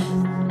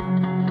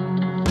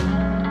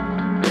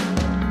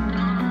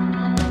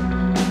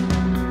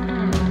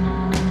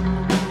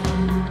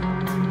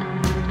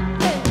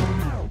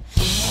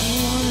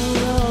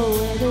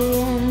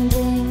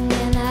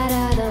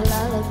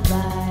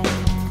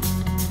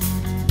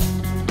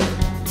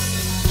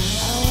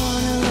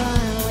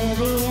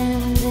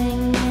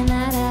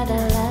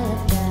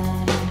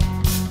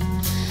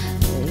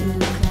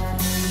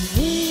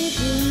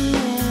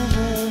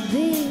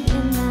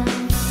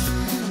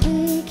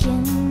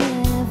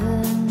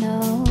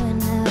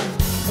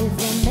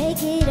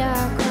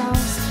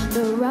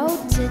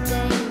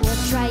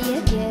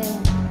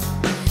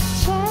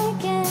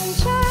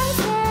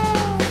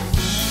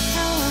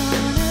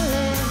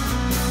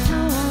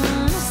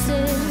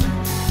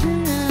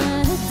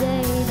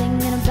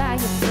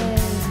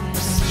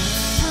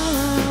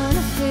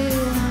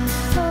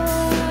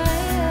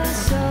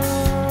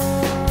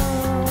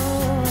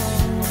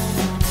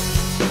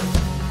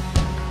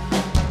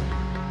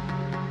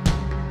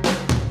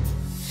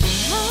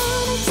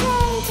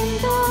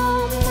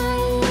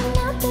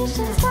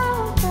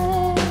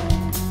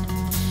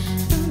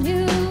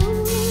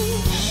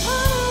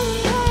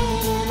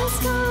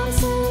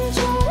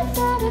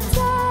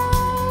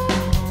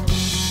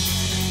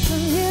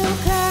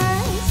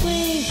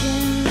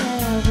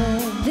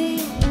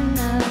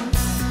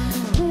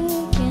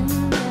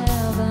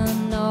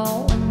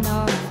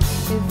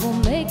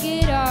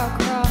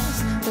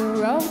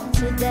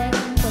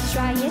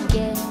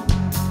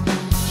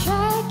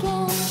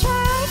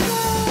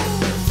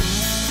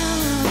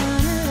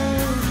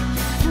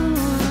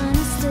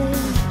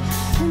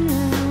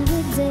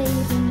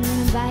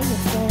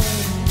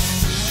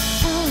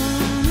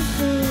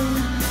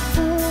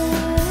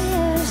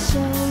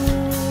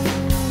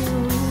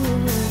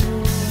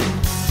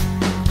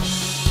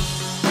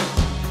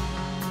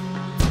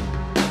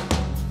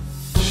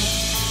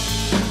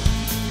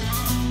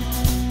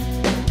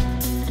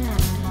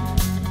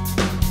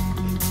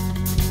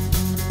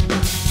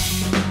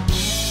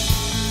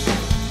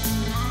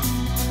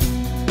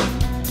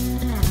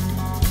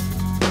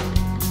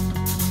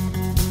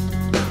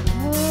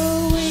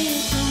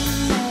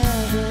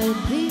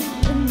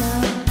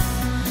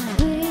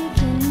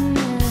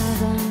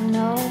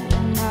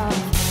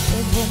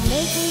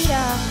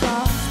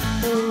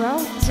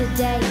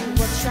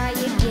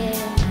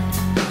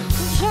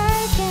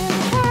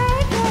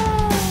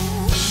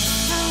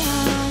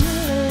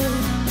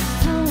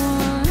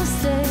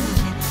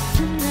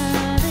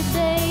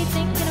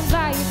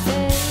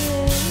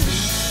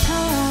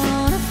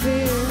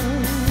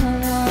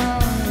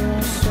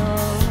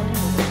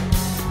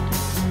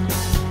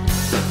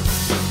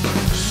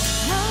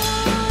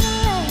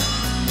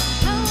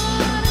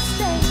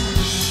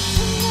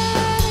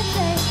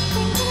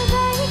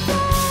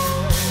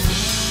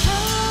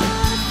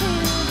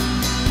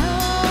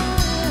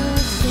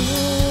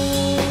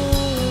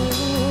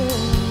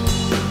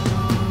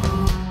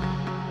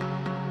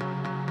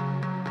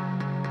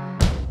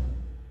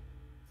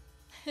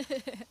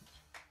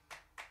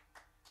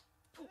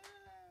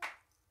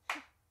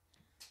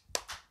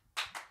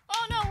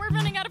 Oh no, we're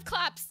running out of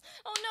claps.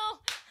 Oh no,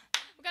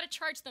 we gotta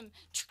charge them.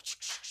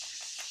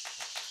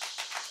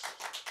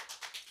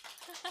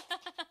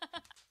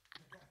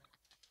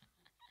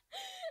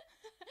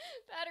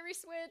 Battery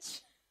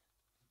switch.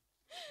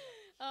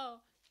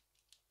 Oh,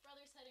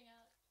 brother's heading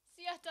out.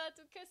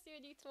 Sziasztok,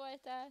 köszönjük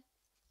voltál.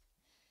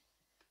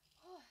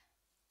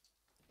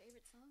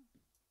 Favorite song?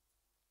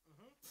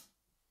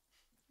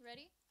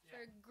 Ready for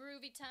a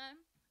groovy time?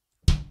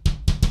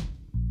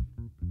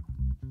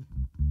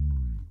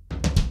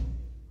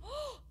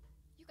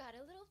 got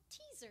a little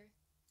teaser.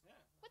 Yeah.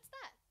 What's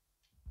that?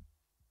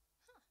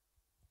 Huh.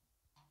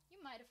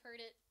 You might have heard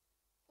it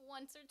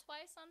once or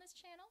twice on this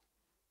channel.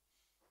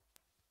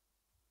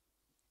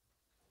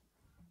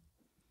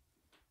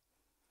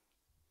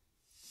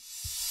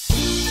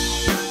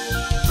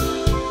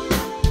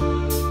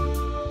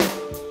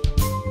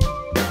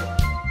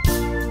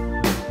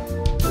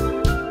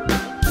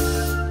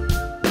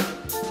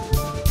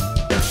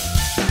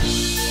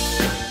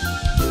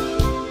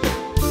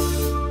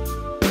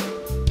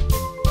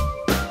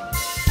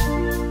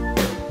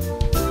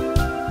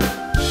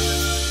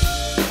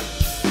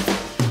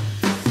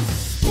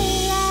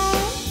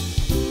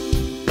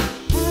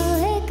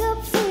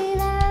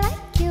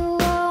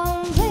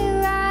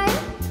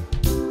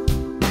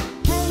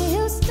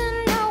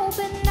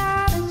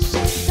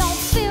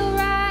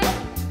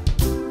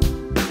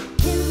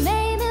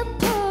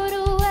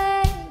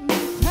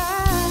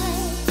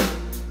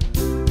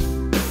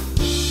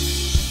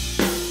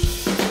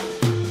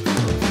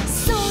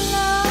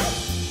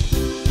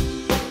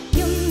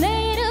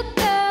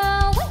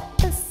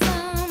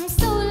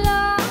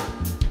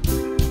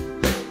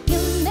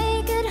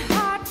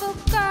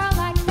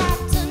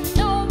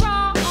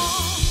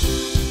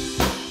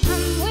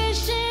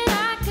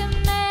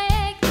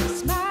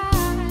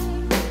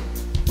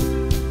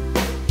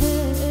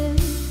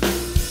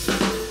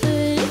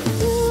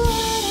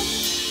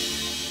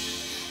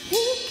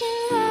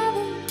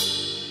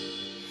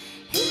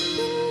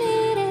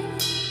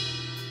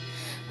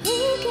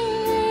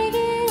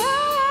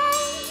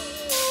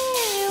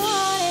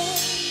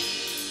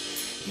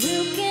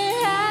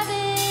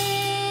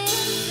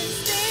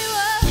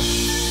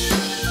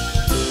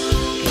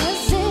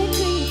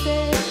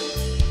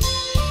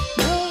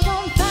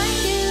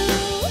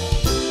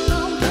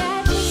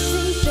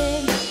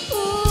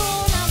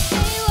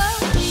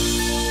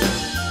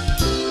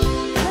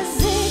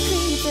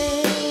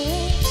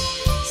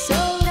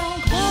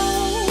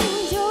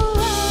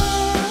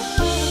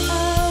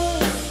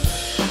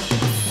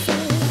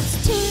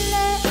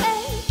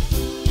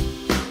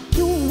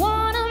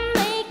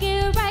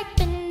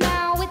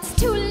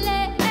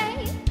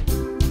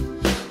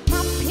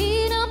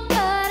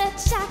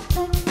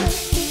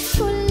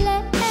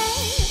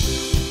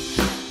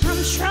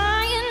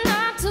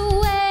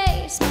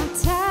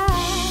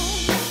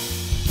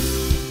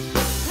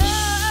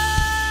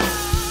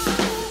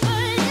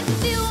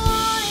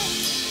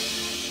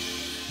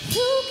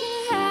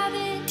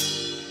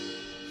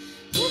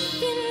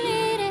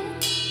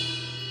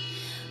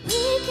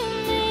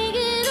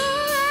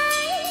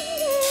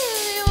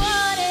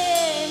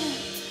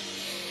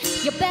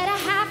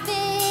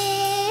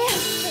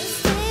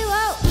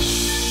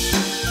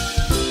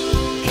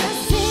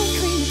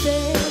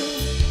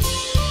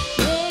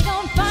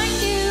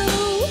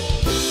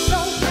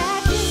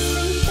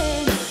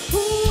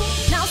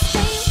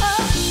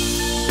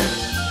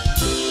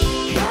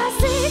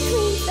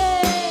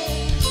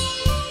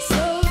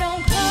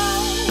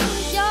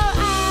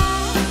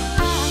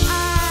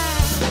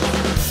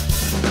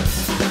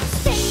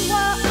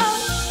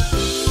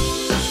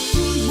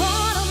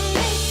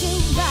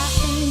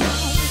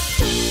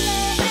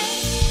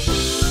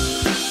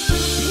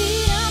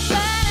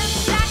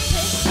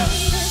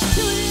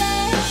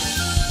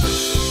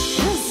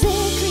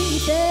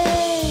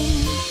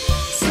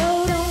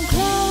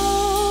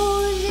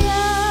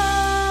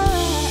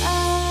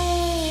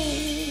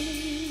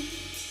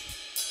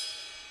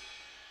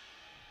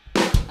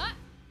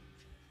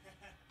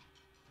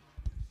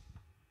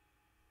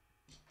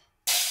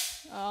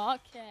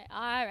 Okay,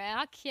 all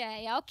right,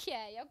 okay.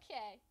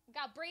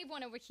 Got a brave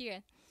one over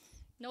here.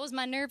 Knows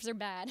my nerves are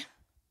bad.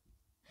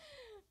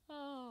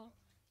 Oh,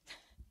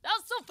 that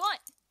was so fun.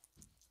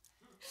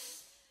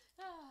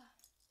 Oh,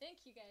 thank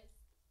you guys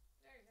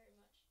very, very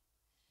much.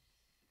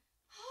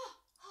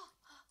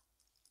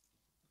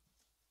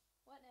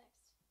 What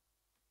next?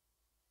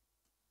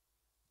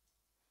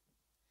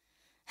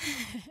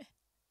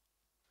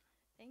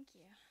 Thank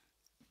you.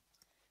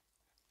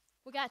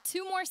 We got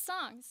 2 more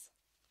songs.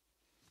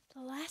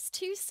 The last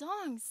 2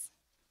 songs.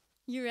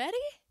 You ready?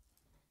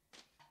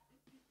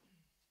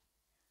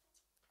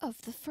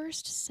 Of the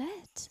first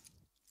set.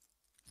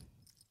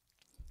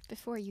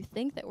 Before you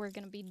think that we're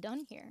going to be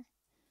done here,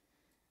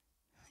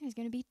 there's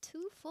going to be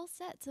 2 full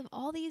sets of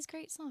all these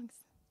great songs.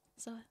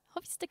 So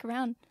hope you stick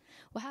around.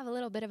 We'll have a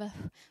little bit of a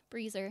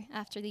breezer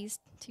after these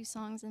 2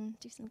 songs and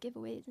do some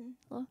giveaways and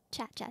a little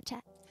chat.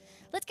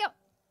 Let's go.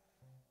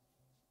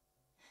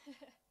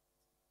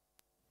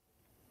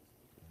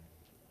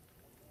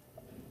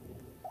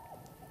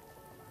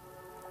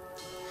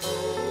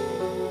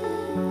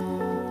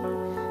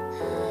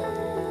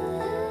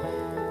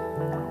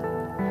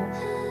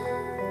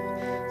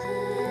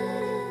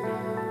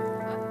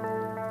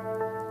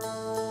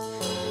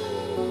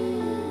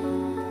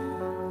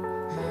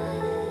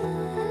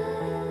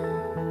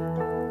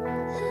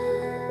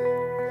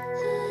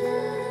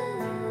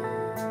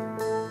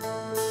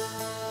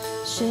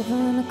 Shiver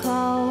in the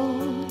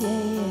cold,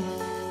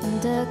 yeah,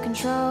 under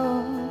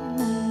control.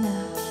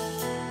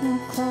 No,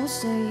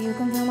 closer, you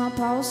can feel my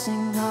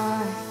pulsing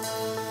heart.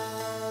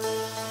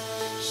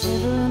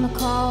 shiver in the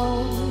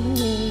cold,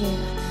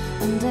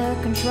 yeah, under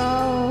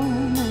control.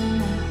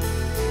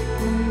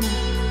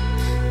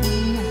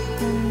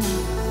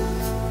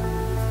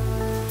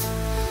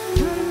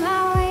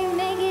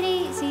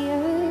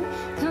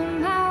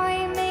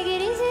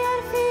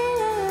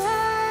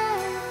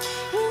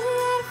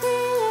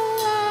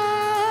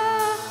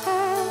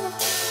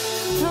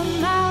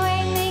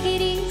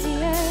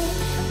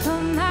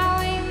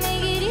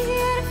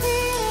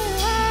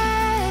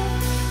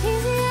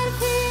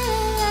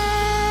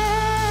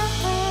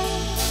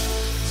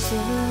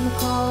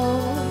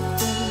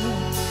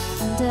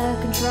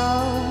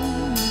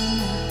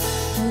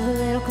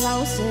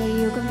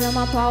 You can feel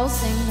my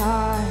pulsing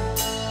heart.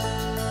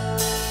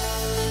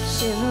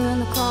 Shiver in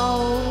the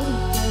cold,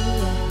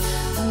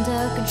 yeah,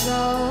 under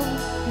control.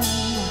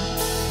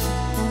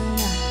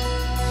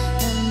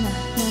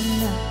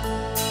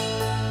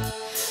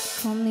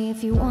 Call me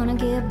if you wanna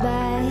get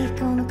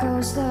back on the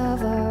coast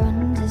of our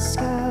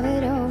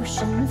undiscovered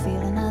ocean.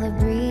 Feel another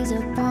breeze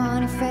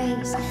upon your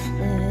face,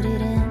 let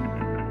it in.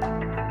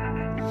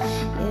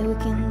 Yeah, we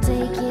can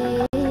take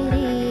it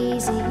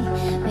easy,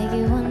 make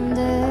it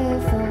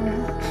wonderful.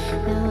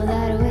 Now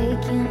that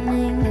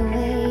awakening the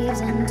waves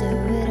and do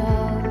it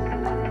all.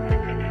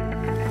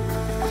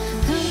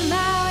 Come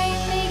my way,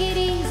 make it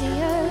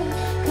easier.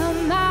 Come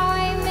my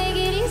way, make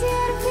it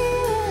easier to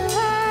feel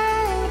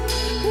alive.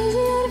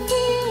 Easier to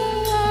feel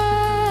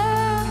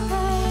alive.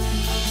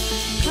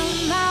 Come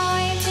my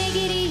way, make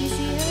it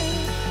easier.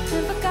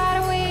 Never got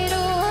away to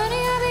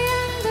honey of the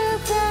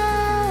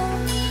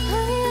underground.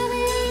 Honey of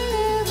the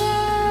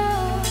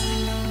underground.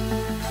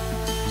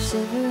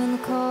 Shiver in the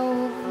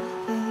cold,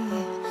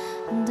 yeah,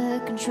 under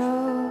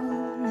control.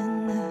 Na,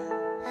 na,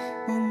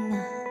 na, na,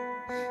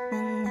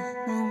 na, na,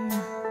 na, na.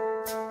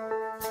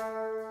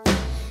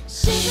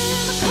 Shiver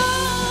in the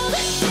cold,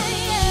 yeah,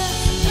 yeah,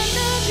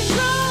 under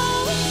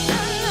control. Na,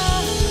 na.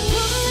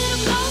 Move a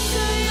little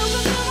closer, you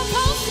can feel my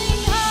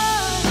pulsing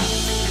heart.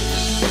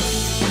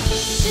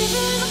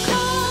 Shiver in the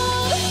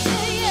cold,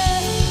 yeah,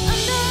 yeah,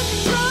 under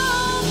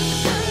control.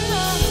 Na,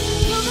 na.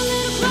 Move a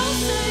little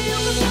closer, you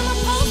can feel my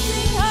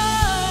pulsing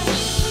heart.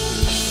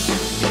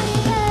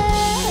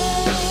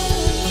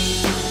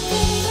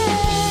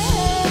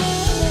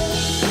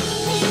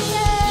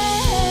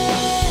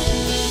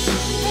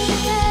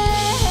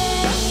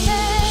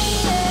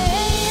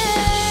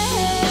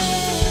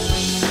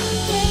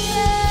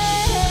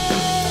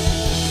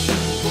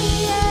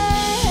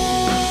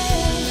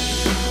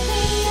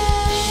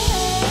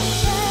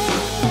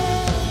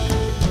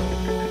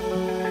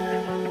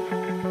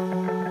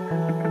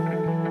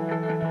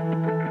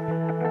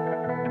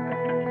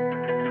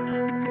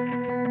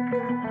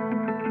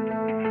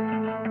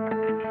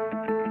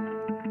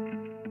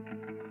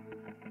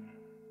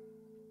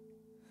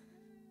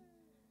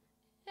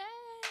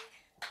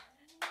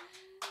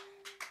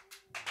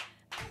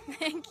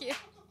 Thank you.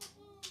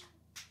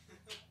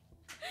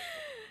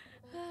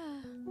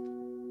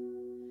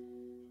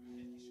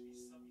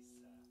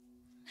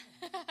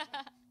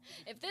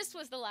 If this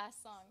was the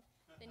last song,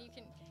 then you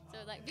can, so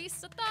like,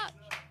 visata,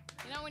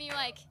 you know when you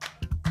like,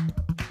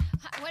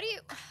 what do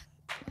you,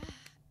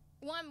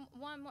 one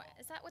more,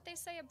 is that what they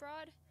say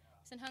abroad?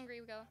 It's in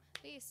Hungary, we go,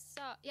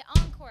 visa, yeah,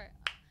 encore,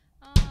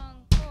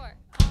 encore,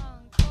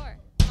 encore,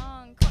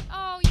 encore.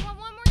 Oh, you want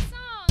one more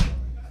song?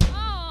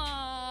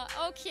 Oh,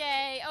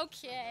 okay, all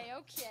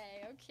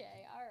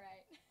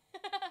right.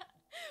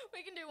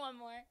 We can do one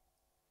more.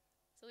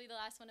 So we'll be the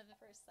last one of the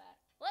first set.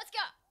 Let's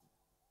go!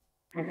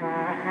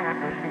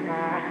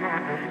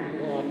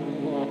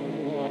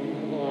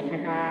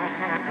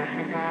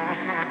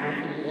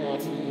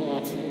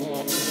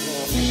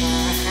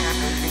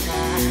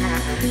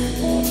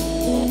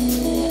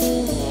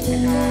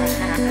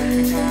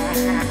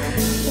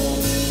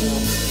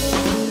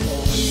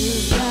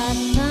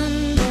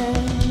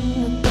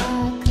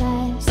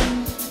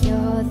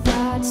 Your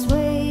thoughts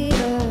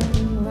waver,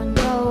 I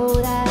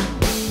know that.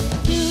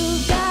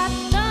 You've got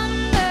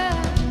thunder,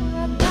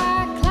 a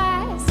dark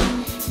class.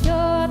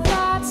 Your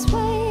thoughts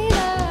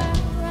waver,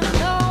 I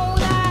know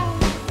that.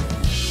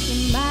 You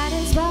might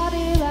as well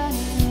be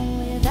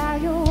running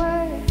without your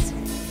word.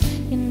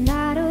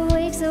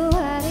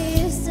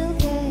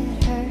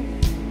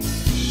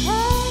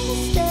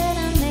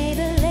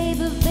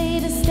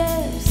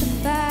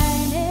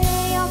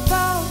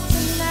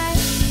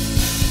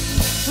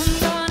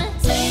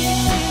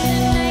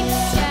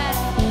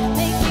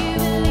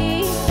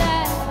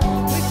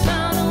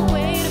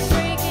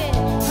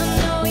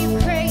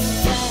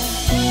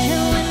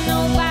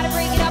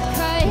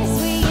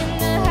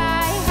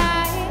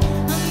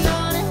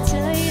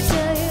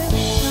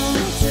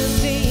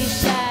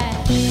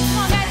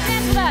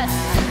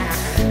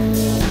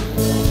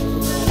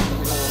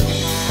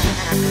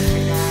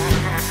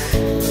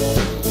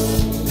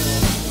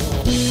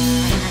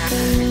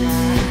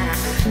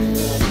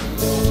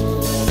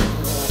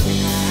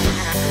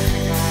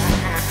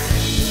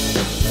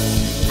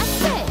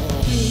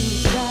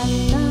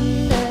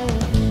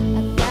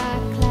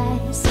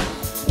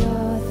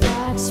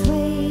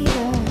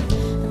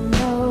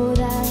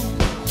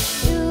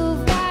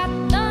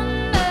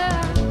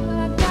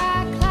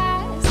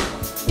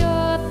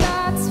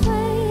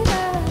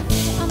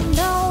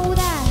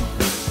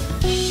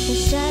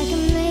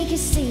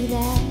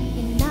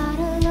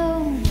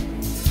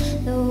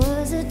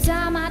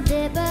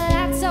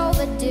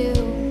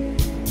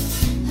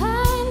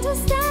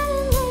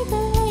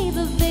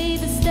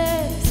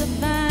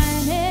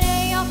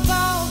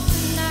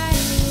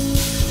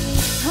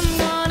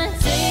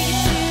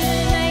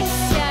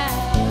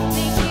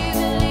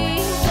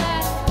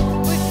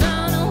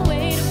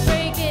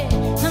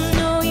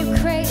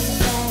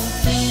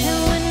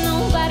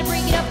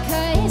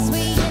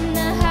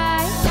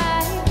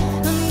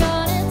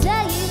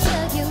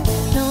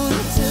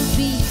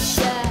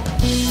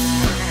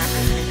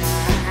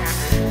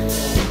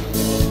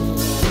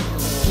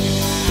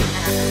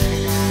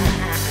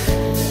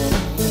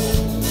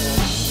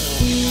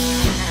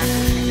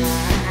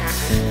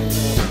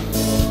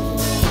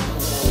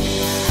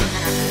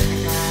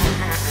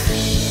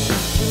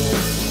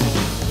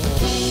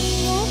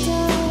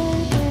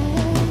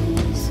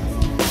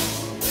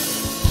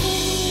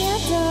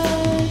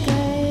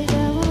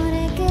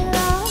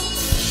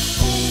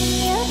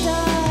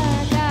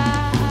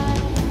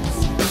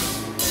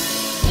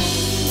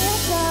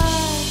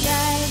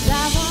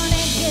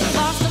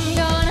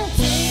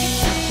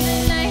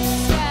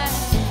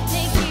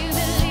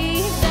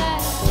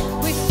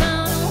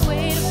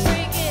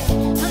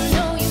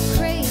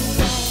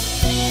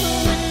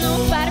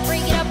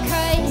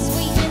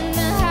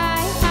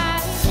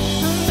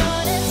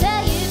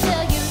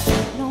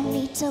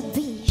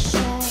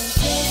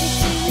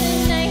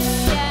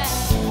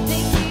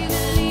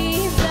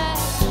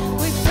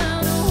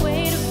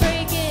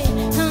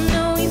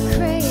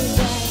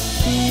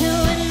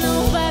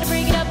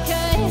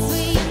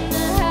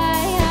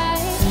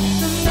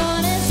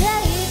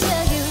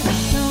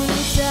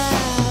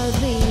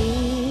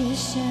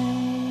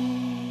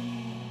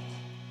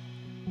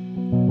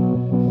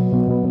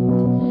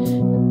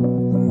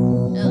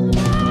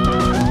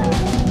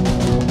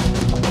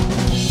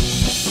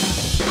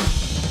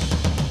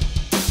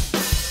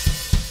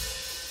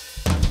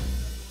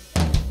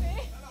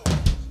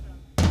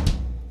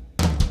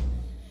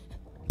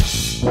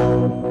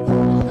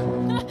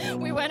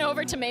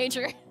 to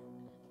major.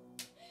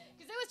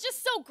 Because it was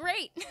just so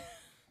great.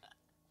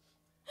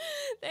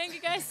 Thank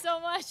you guys so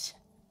much.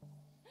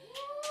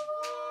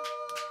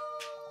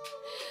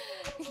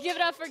 Give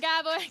it up for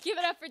Gábor. Give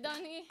it up for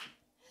Donát.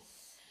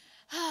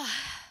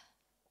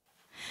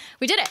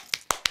 We did it.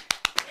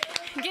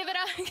 Give it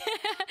up.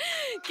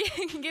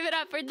 Give it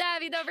up for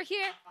Dávid over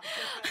here.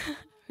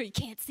 You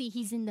can't see,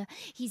 he's in the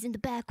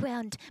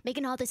background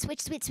making all the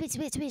switches. Give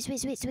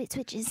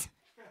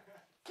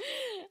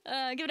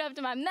it up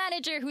to my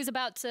manager who's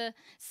about to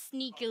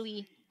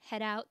sneakily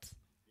head out.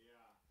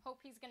 Hope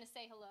he's gonna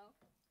say hello.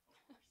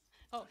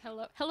 Oh,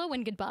 hello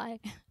and goodbye.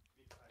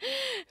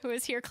 Who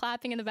is here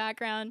clapping in the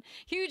background.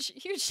 Huge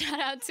shout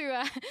out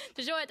to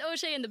Zsolt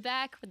O'Shea in the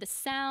back with the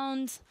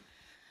sound.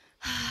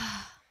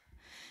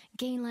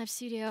 GainLab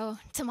studio,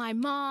 to my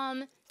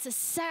mom, to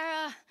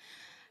Sarah,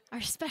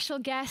 our special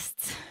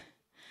guests.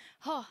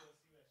 Oh,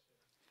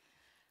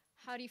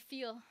 how do you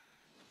feel?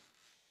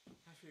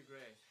 I feel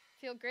great.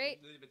 Feel great?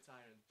 A little bit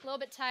tired. A little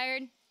bit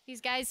tired.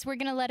 These guys, we're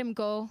gonna let him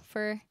go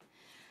for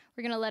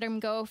a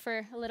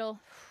little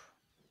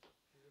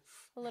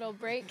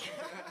break.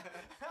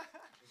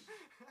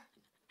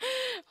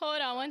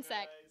 Hold on one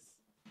sec.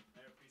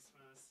 Merry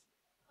Christmas.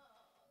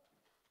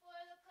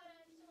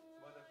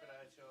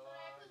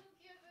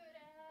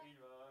 Így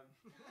van.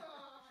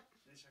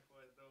 És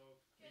akkor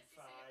big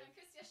five.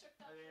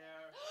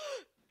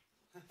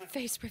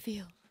 Face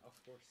reveal. Of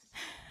course.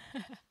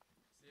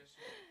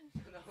 Sziasztok.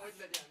 Na, hogy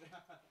legyen?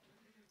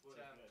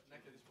 Bocsánat,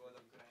 neked is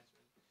boldog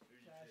karácsony.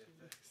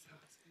 Ügyféltek.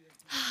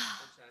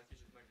 Bocsánat,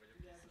 kicsit meg vagyok.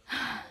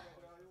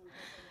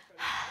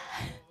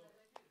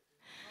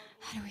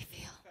 How do we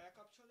feel?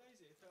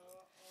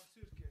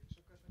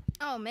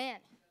 Oh man.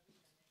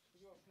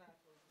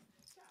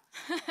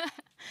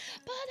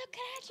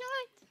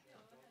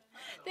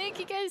 Thank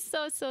you guys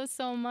so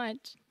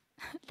much.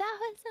 That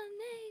was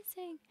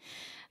amazing.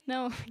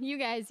 No, you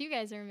guys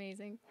are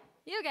amazing.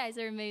 You guys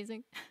are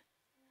amazing.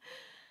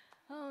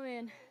 Oh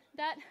man,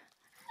 that.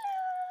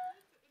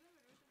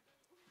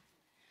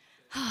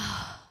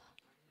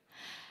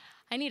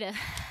 I need a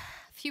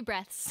few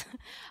breaths,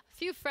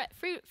 few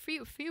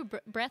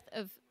breath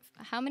of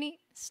how many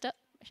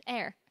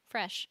air,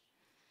 fresh.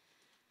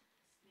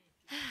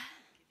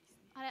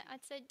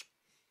 I'd say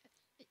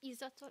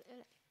izzadtól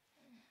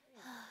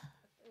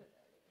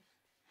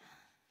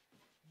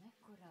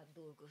Mekkorát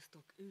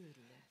dolgoztok,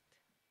 őrület.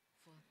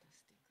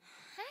 Fantasztikus.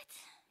 Hát?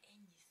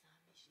 Ennyi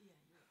szám is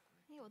ilyen jó.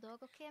 Jó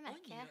dolgokért meg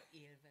kell. Annyira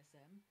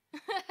élvezem.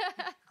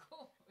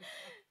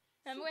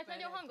 Nem volt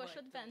nagyon hangos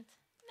ott bent?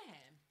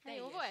 Nem. Jó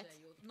Teljesen volt?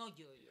 jó.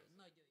 Nagyon jó.